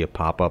who's going to be a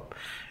pop-up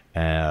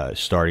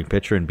starting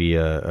pitcher and be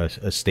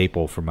a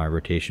staple for my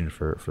rotation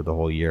for the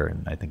whole year.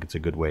 And I think it's a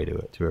good way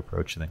to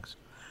approach things.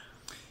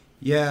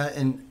 Yeah,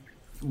 and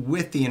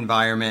with the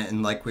environment,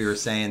 and like we were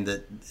saying,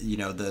 that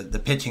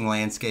the pitching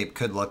landscape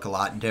could look a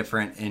lot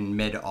different in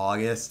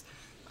mid-August.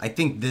 I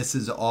think this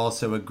is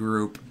also a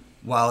group,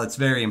 while it's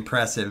very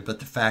impressive, but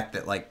the fact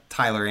that like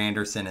Tyler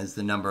Anderson is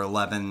the number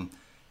 11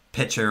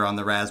 pitcher on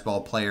the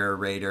Razzball Player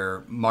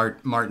Rater,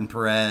 Martin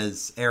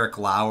Perez, Eric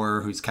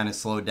Lauer, who's kind of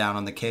slowed down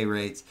on the K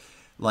rates,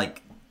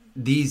 like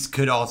these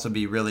could also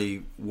be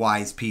really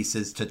wise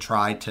pieces to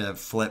try to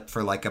flip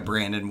for like a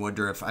Brandon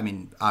Woodruff. I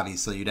mean,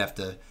 obviously you'd have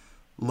to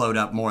load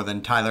up more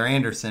than Tyler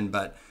Anderson,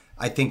 but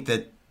I think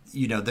that,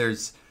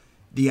 there's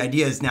the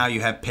idea is now you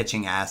have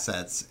pitching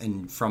assets,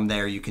 and from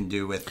there you can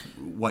do with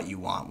what you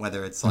want,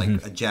 whether it's like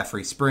a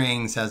Jeffrey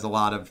Springs has a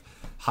lot of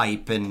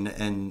hype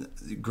and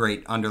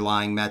great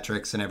underlying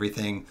metrics and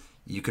everything.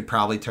 You could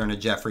probably turn a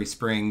Jeffrey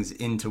Springs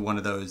into one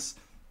of those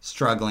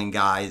struggling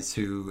guys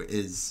who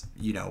is,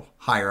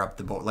 higher up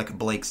the board, like a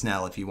Blake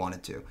Snell if you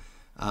wanted to.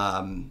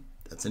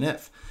 That's an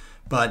if.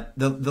 But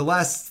the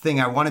last thing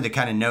I wanted to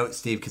kind of note,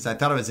 Steve, because I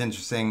thought it was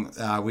interesting,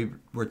 we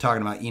were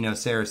talking about Eno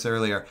Saris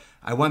earlier.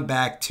 I went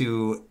back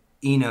to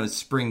Eno's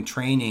spring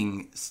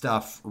training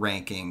stuff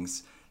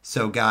rankings.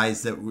 So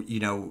guys that,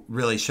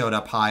 really showed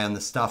up high on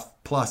the Stuff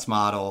Plus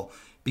model,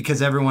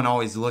 because everyone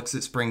always looks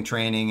at spring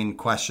training and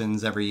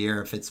questions every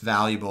year if it's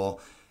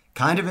valuable.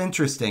 Kind of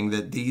interesting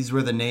that these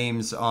were the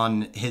names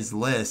on his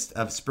list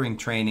of spring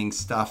training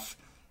stuff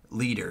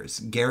leaders.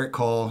 Garrett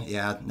Cole,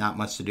 not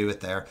much to do with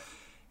there.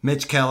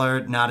 Mitch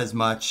Keller, not as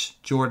much.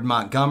 Jordan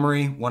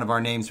Montgomery, one of our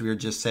names we were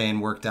just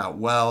saying worked out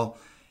well.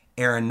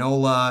 Aaron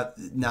Nola,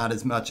 not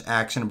as much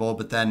actionable,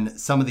 but then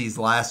some of these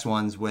last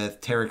ones with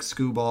Tarek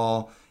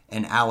Skubal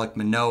and Alek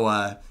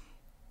Manoah,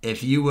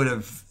 if you would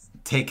have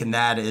taken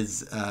that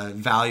as a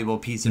valuable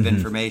piece of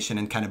information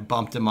and kind of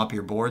bumped them up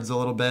your boards a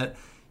little bit,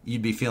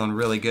 you'd be feeling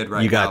really good now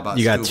about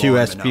You got Skubal two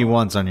and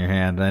SP1s on your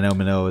hand. I know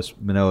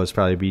Manoah's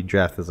probably being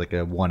drafted as like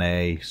a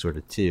 1A sort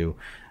of 2,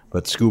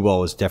 but Skubal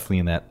was definitely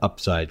in that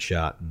upside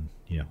shot, and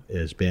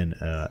has been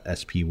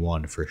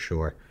SP1 for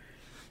sure.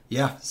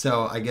 Yeah,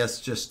 so I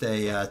guess just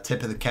a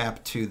tip of the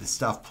cap to the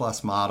Stuff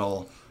Plus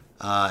model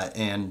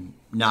and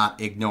not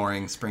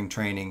ignoring spring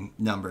training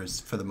numbers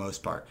for the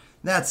most part.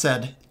 That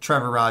said,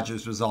 Trevor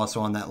Rogers was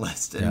also on that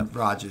list, and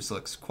Rogers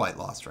looks quite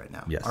lost right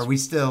now. Yes. Are we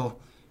still,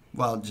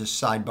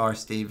 just sidebar,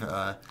 Steve, what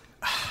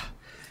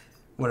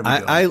are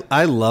we doing?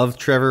 I love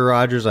Trevor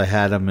Rogers. I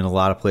had him in a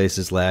lot of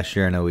places last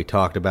year. I know we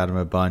talked about him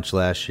a bunch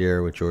last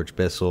year with George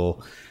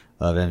Bissell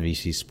of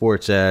NBC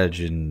Sports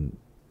Edge, and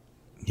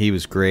he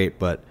was great,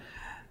 but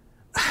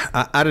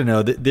I don't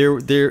know.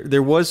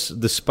 There was,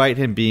 despite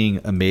him being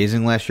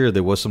amazing last year,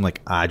 there was some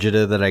like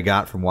agita that I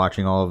got from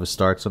watching all of his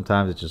starts.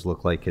 Sometimes it just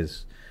looked like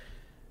his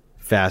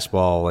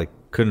fastball like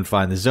couldn't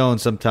find the zone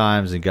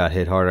sometimes and got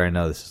hit harder. I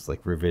know this is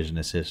like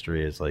revisionist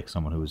history as like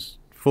someone who was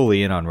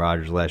fully in on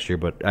Rogers last year,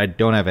 but I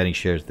don't have any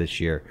shares this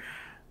year,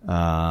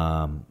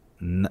 and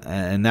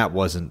that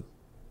wasn't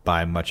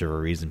by much of a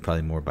reason.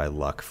 Probably more by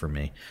luck for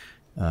me.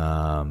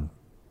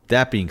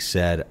 That being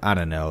said, I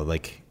don't know,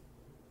 like.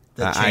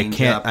 I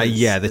can't.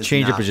 The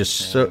changeup is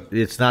just so.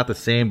 It's not the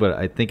same, but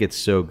I think it's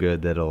so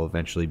good that it'll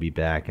eventually be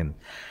back, and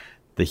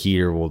the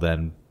heater will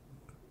then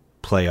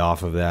play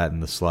off of that,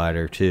 and the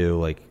slider too.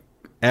 Like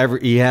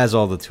he has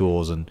all the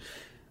tools, and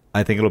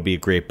I think it'll be a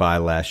great buy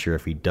next year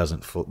if he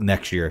doesn't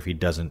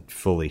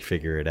fully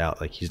figure it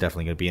out. Like he's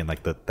definitely going to be in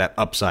like that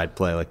upside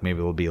play. Like maybe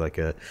it'll be like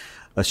a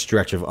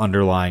stretch of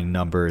underlying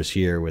numbers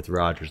here with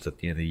Rogers at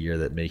the end of the year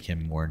that make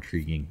him more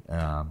intriguing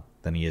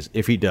than he is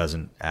if he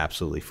doesn't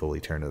absolutely fully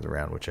turn it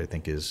around, which I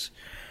think is,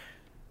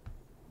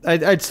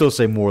 I'd still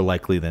say more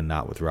likely than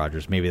not with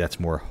Rogers. Maybe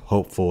that's more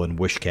hopeful and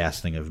wish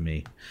casting of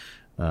me,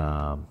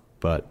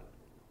 but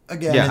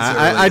again,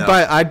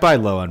 I'd buy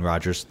low on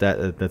Rogers.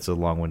 That's a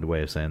long-winded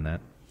way of saying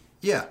that.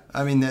 Yeah,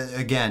 I mean,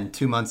 again,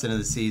 2 months into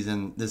the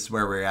season, this is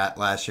where we were at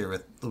last year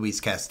with Luis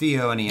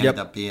Castillo, and he ended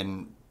up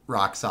being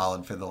rock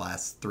solid for the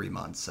last 3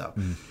 months. So.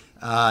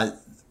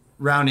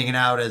 Rounding it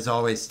out, as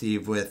always,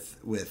 Steve,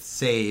 with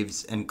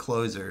saves and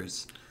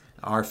closers,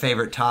 our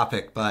favorite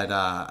topic, but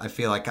I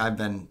feel like I've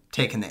been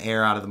taking the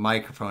air out of the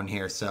microphone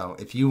here. So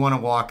if you want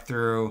to walk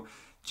through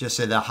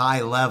just at a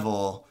high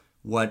level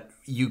what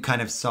you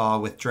kind of saw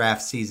with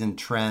draft season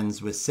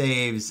trends with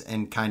saves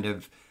and kind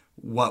of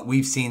what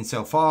we've seen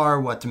so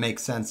far, what to make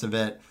sense of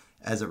it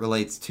as it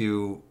relates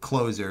to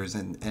closers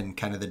and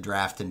kind of the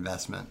draft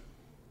investment.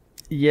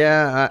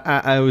 Yeah,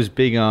 I was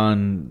big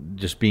on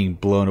just being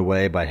blown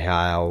away by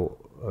how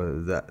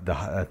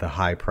at the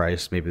high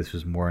price. Maybe this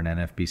was more in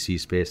NFBC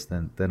space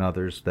than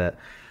others that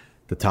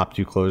the top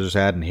two closers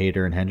had, and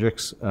Hader and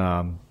Hendricks.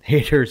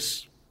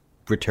 Hader's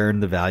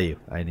returned the value.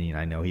 I mean,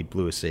 I know he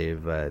blew a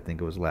save. I think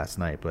it was last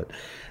night, but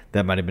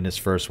that might have been his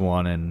first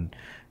one, and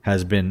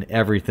has been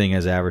everything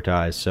as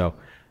advertised. So,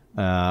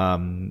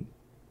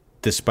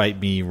 despite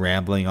me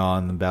rambling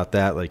on about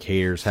that, like,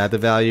 Hader's had the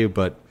value,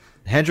 but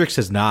Hendricks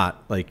has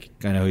not. Like,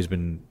 I know he's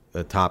been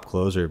a top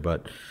closer,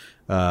 but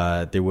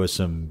there was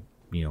some,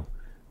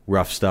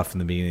 rough stuff in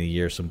the beginning of the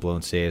year, some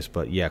blown saves.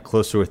 But yeah,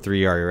 close to a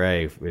 3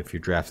 ERA if you're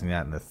drafting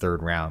that in the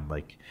third round,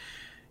 like,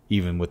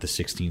 even with the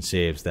 16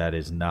 saves, that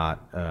is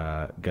not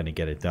going to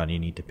get it done. You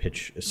need to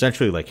pitch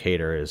essentially like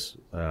Hader is,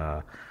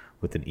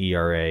 with an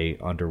ERA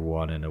under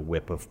 1 and a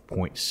whip of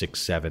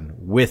 .67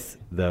 with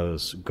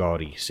those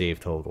gaudy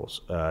save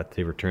totals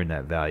to return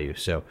that value.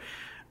 So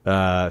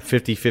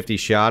 50-50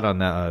 shot on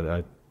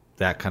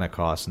that kind of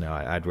cost. No,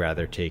 I'd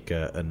rather take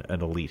an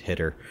elite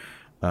hitter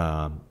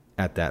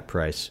at that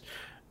price.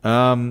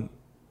 The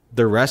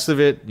rest of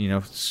it,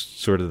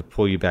 sort of to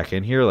pull you back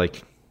in here,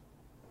 like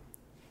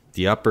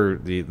the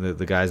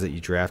guys that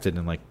you drafted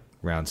in like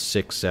round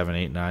 6, 7,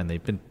 8, 9,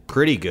 they've been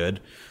pretty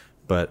good,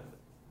 but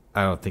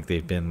I don't think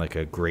they've been like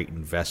a great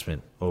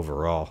investment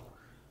overall.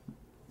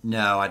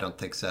 No, I don't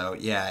think so.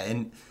 Yeah,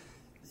 and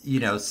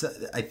so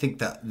I think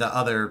the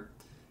other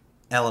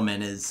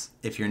element is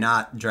if you're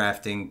not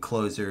drafting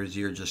closers,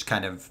 you're just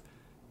kind of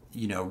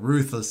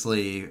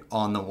ruthlessly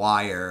on the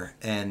wire,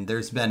 and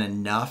there's been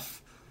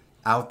enough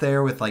out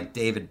there with like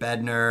David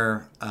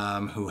Bednar,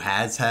 who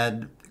has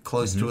had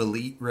close to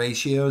elite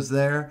ratios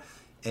there,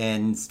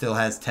 and still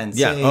has 10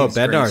 saves. Yeah,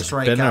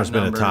 Bednar's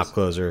been a top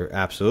closer.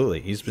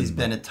 Absolutely, he's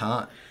been a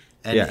ton.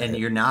 And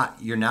you're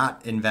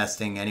not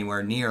investing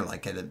anywhere near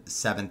like a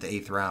 7th,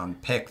 8th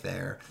round pick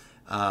there.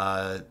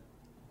 Raciel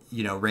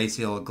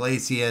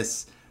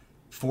Iglesias,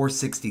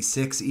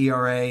 4.66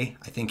 ERA.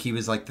 I think he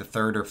was like the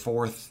 3rd or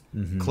 4th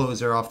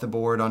closer off the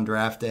board on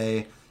draft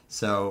day.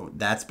 So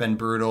that's been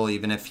brutal,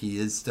 even if he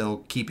is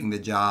still keeping the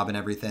job and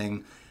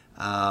everything.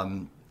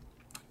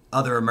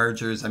 Other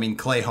emergers, I mean,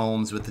 Clay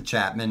Holmes with the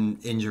Chapman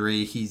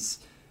injury, he's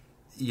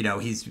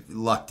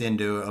lucked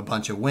into a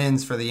bunch of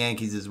wins for the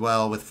Yankees as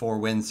well, with 4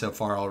 wins so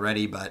far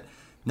already. But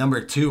number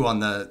 2 on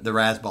the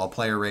Razzball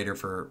player rater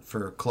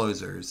for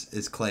closers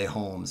is Clay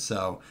Holmes.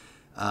 So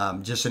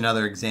just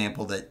another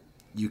example that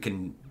you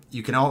can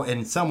all,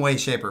 in some way,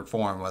 shape, or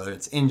form, whether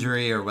it's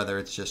injury or whether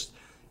it's just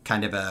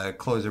kind of a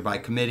closer by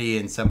committee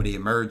and somebody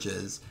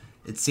emerges,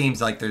 it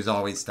seems like there's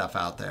always stuff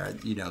out there.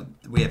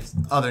 We have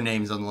other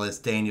names on the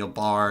list: Daniel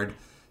Bard,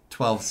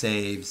 12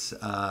 saves.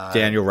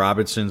 Daniel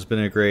Robinson's been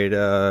a great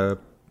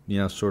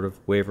sort of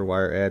waiver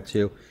wire add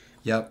too.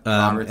 Yep,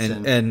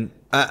 Robertson. And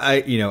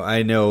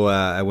I know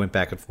I went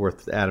back and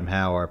forth with Adam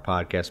Howe, our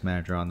podcast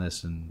manager, on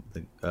this, and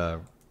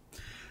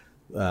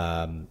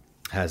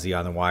has the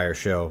On the Wire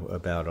show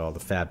about all the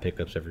fab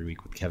pickups every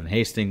week with Kevin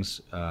Hastings.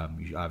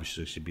 You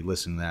obviously should be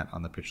listening to that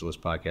on the Pitcher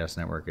List Podcast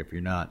Network if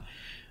you're not.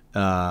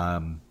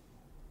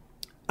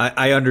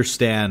 I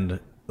understand,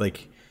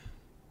 like,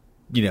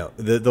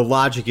 the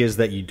logic is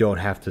that you don't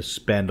have to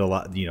spend a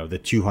lot, the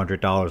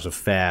 $200 of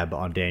fab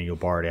on Daniel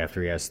Bard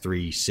after he has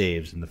 3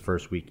 saves in the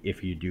first week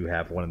if you do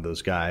have one of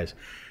those guys,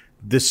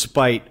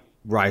 despite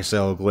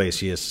Raisel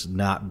Iglesias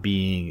not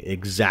being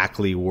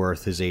exactly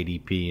worth his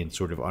ADP and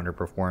sort of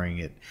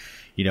underperforming it.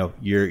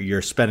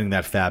 You're spending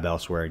that fab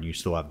elsewhere and you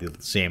still have the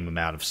same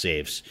amount of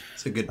saves.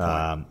 That's a good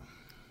point.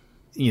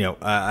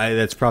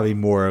 That's probably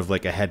more of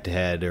like a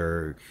head-to-head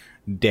or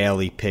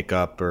daily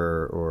pickup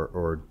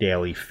or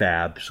daily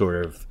fab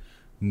sort of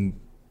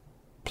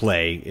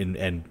play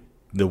and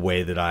the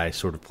way that I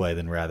sort of play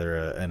than rather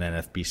an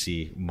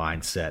NFBC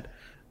mindset,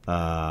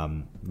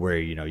 where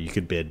you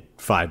could bid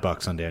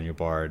 $5 on Daniel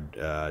Bard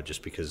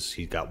just because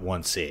he's got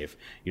 1 save.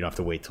 You don't have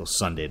to wait till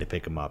Sunday to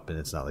pick him up, and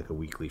it's not like a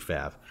weekly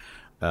fab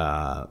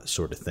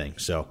sort of thing.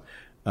 So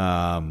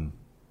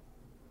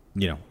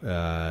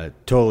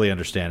totally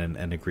understand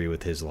and agree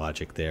with his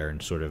logic there,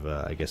 and sort of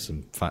I guess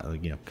some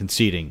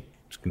conceding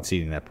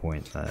that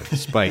point,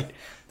 despite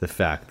the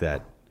fact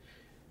that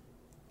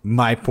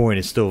my point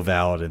is still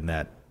valid in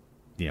that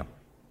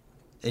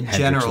in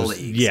general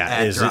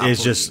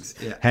leagues,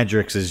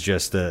 Hendricks is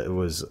just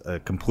was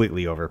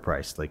completely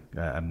overpriced. Like,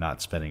 I'm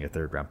not spending a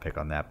 3rd round pick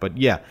on that. But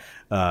yeah,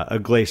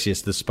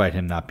 Iglesias, despite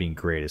him not being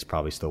great, is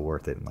probably still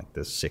worth it in like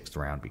the 6th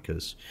round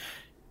because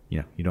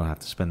you don't have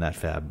to spend that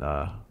fab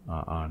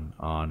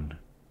on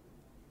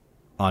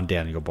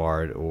Daniel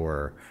Bard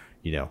or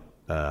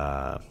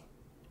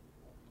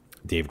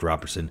David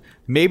Robertson.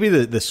 Maybe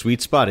the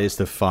sweet spot is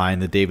to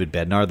find the David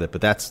Bednar,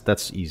 but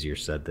that's easier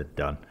said than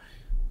done.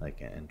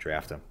 And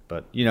draft him.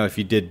 But if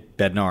you did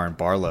Bednar and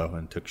Barlow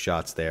and took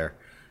shots there,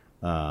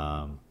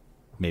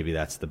 maybe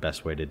that's the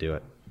best way to do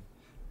it.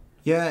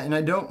 Yeah, and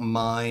I don't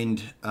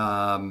mind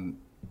the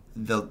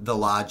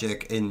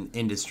logic in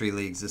industry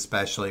leagues,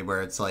 especially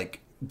where it's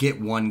like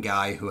get one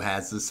guy who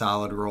has the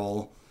solid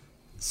role,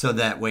 so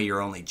that way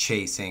you're only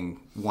chasing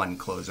one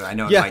closer. I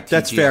know. Yeah,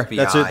 that's fair.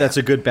 That's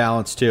a good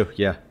balance too.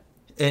 Yeah.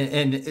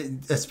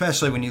 And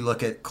especially when you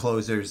look at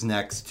closers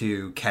next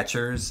to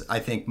catchers, I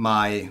think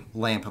my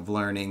lamp of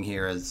learning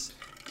here is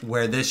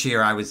where this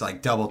year I was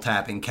like double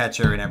tapping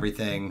catcher and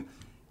everything,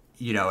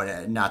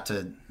 not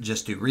to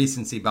just do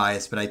recency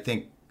bias, but I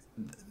think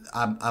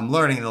I'm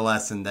learning the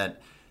lesson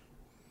that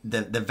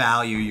the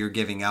value you're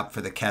giving up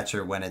for the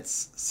catcher when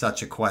it's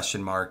such a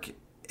question mark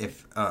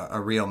if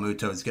a Real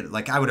Muto is good.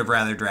 Like, I would have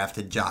rather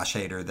drafted Josh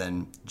Hader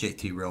than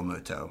JT Real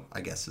Muto,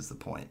 I guess is the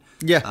point.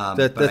 Yeah,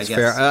 that's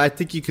fair. I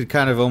think you could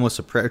kind of almost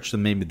approach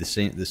them maybe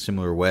the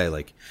similar way.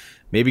 Like,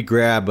 maybe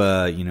grab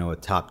a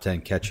top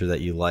 10 catcher that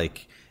you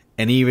like,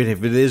 and even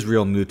if it is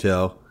Real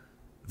Muto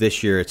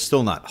this year, it's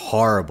still not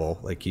horrible.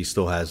 Like, he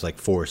still has like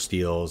 4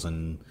 steals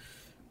and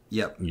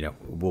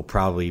will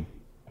probably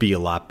be a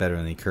lot better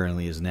than he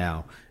currently is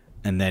now.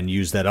 And then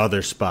use that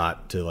other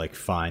spot to like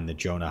find the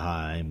Jonah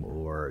Heim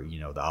or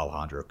the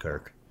Alejandro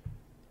Kirk.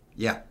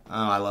 Yeah,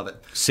 I love it.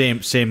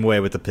 Same way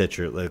with the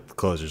pitcher, like the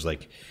closers.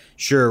 Like,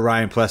 sure,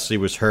 Ryan Pressly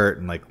was hurt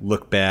and like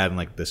looked bad and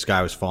like the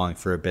sky was falling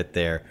for a bit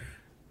there,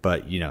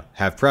 but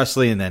have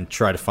Pressly and then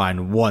try to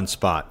find one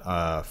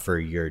spot for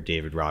your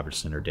David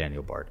Robertson or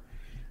Daniel Bard.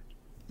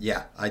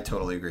 Yeah, I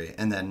totally agree.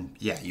 And then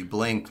you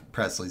blink,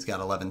 Pressly's got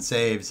 11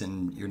 saves,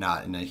 and you're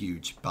not in a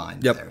huge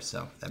bind there,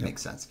 so that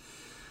makes sense.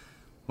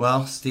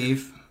 Well,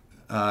 Steve,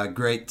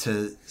 great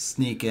to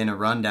sneak in a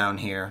rundown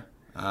here.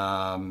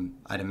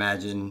 I'd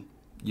imagine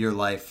your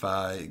life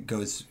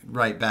goes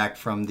right back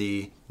from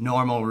the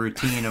normal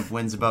routine of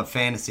Wins Above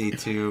Fantasy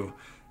to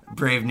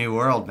Brave New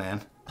World, man.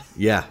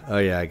 Yeah. Oh,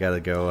 yeah. I got to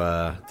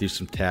go do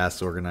some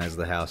tasks, organize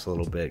the house a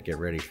little bit, get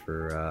ready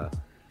for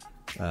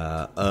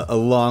a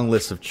long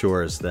list of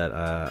chores that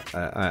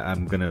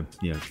I'm going to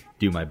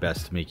do my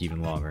best to make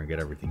even longer and get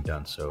everything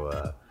done.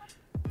 So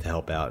to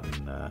help out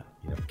and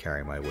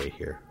carry my weight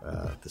here,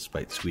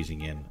 despite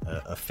squeezing in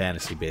a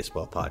fantasy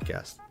baseball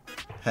podcast.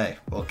 Hey,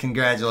 well,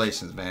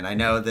 congratulations, man. I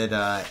know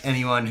that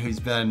anyone who's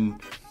been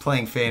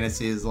playing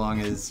fantasy as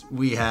long as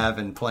we have,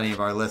 and plenty of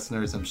our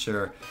listeners, I'm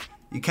sure,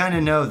 you kind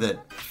of know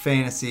that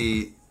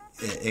fantasy,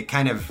 it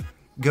kind of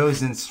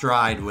goes in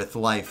stride with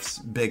life's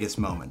biggest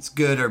moments,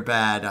 good or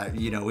bad.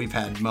 We've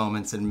had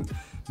moments in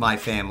my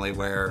family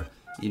where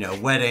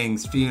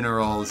weddings,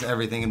 funerals,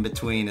 everything in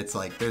between. It's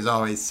like there's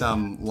always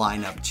some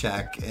lineup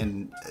check,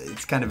 and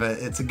it's kind of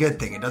it's a good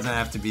thing. It doesn't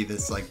have to be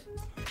this like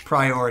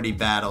priority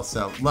battle.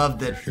 So love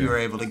that you were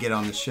able to get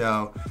on the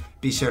show.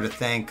 Be sure to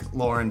thank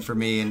Lauren for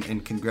me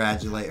and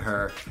congratulate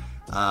her.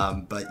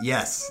 But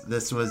yes,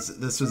 this was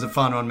a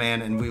fun one,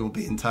 man, and we will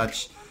be in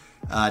touch.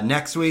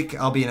 Next week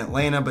I'll be in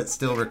Atlanta, but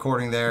still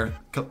recording there.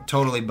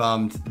 Totally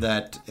bummed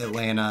that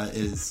Atlanta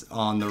is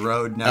on the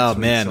road next week. Oh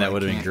man, that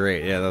would have been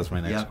great. Yeah, that was my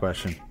next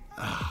question.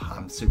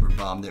 I'm super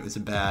bummed. It was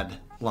a bad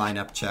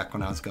lineup check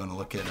when I was going to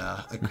look at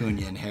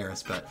Acuna and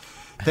Harris. But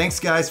thanks,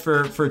 guys,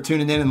 for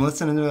tuning in and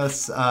listening to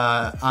us.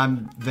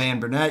 I'm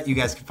Van Burnett. You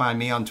guys can find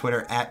me on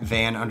Twitter at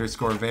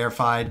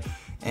Van_verified.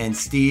 And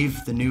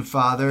Steve, the new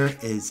father,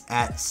 is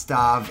at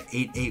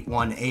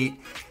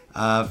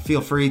Stav8818. Feel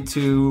free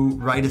to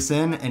write us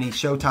in any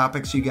show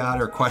topics you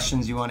got or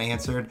questions you want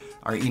answered.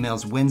 Our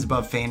email's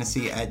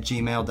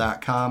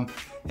winsabovefantasy@gmail.com.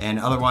 And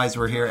otherwise,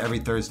 we're here every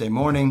Thursday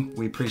morning.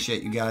 We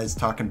appreciate you guys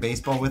talking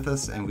baseball with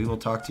us, and we will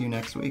talk to you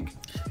next week.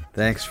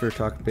 Thanks for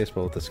talking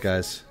baseball with us,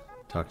 guys.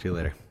 Talk to you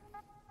later.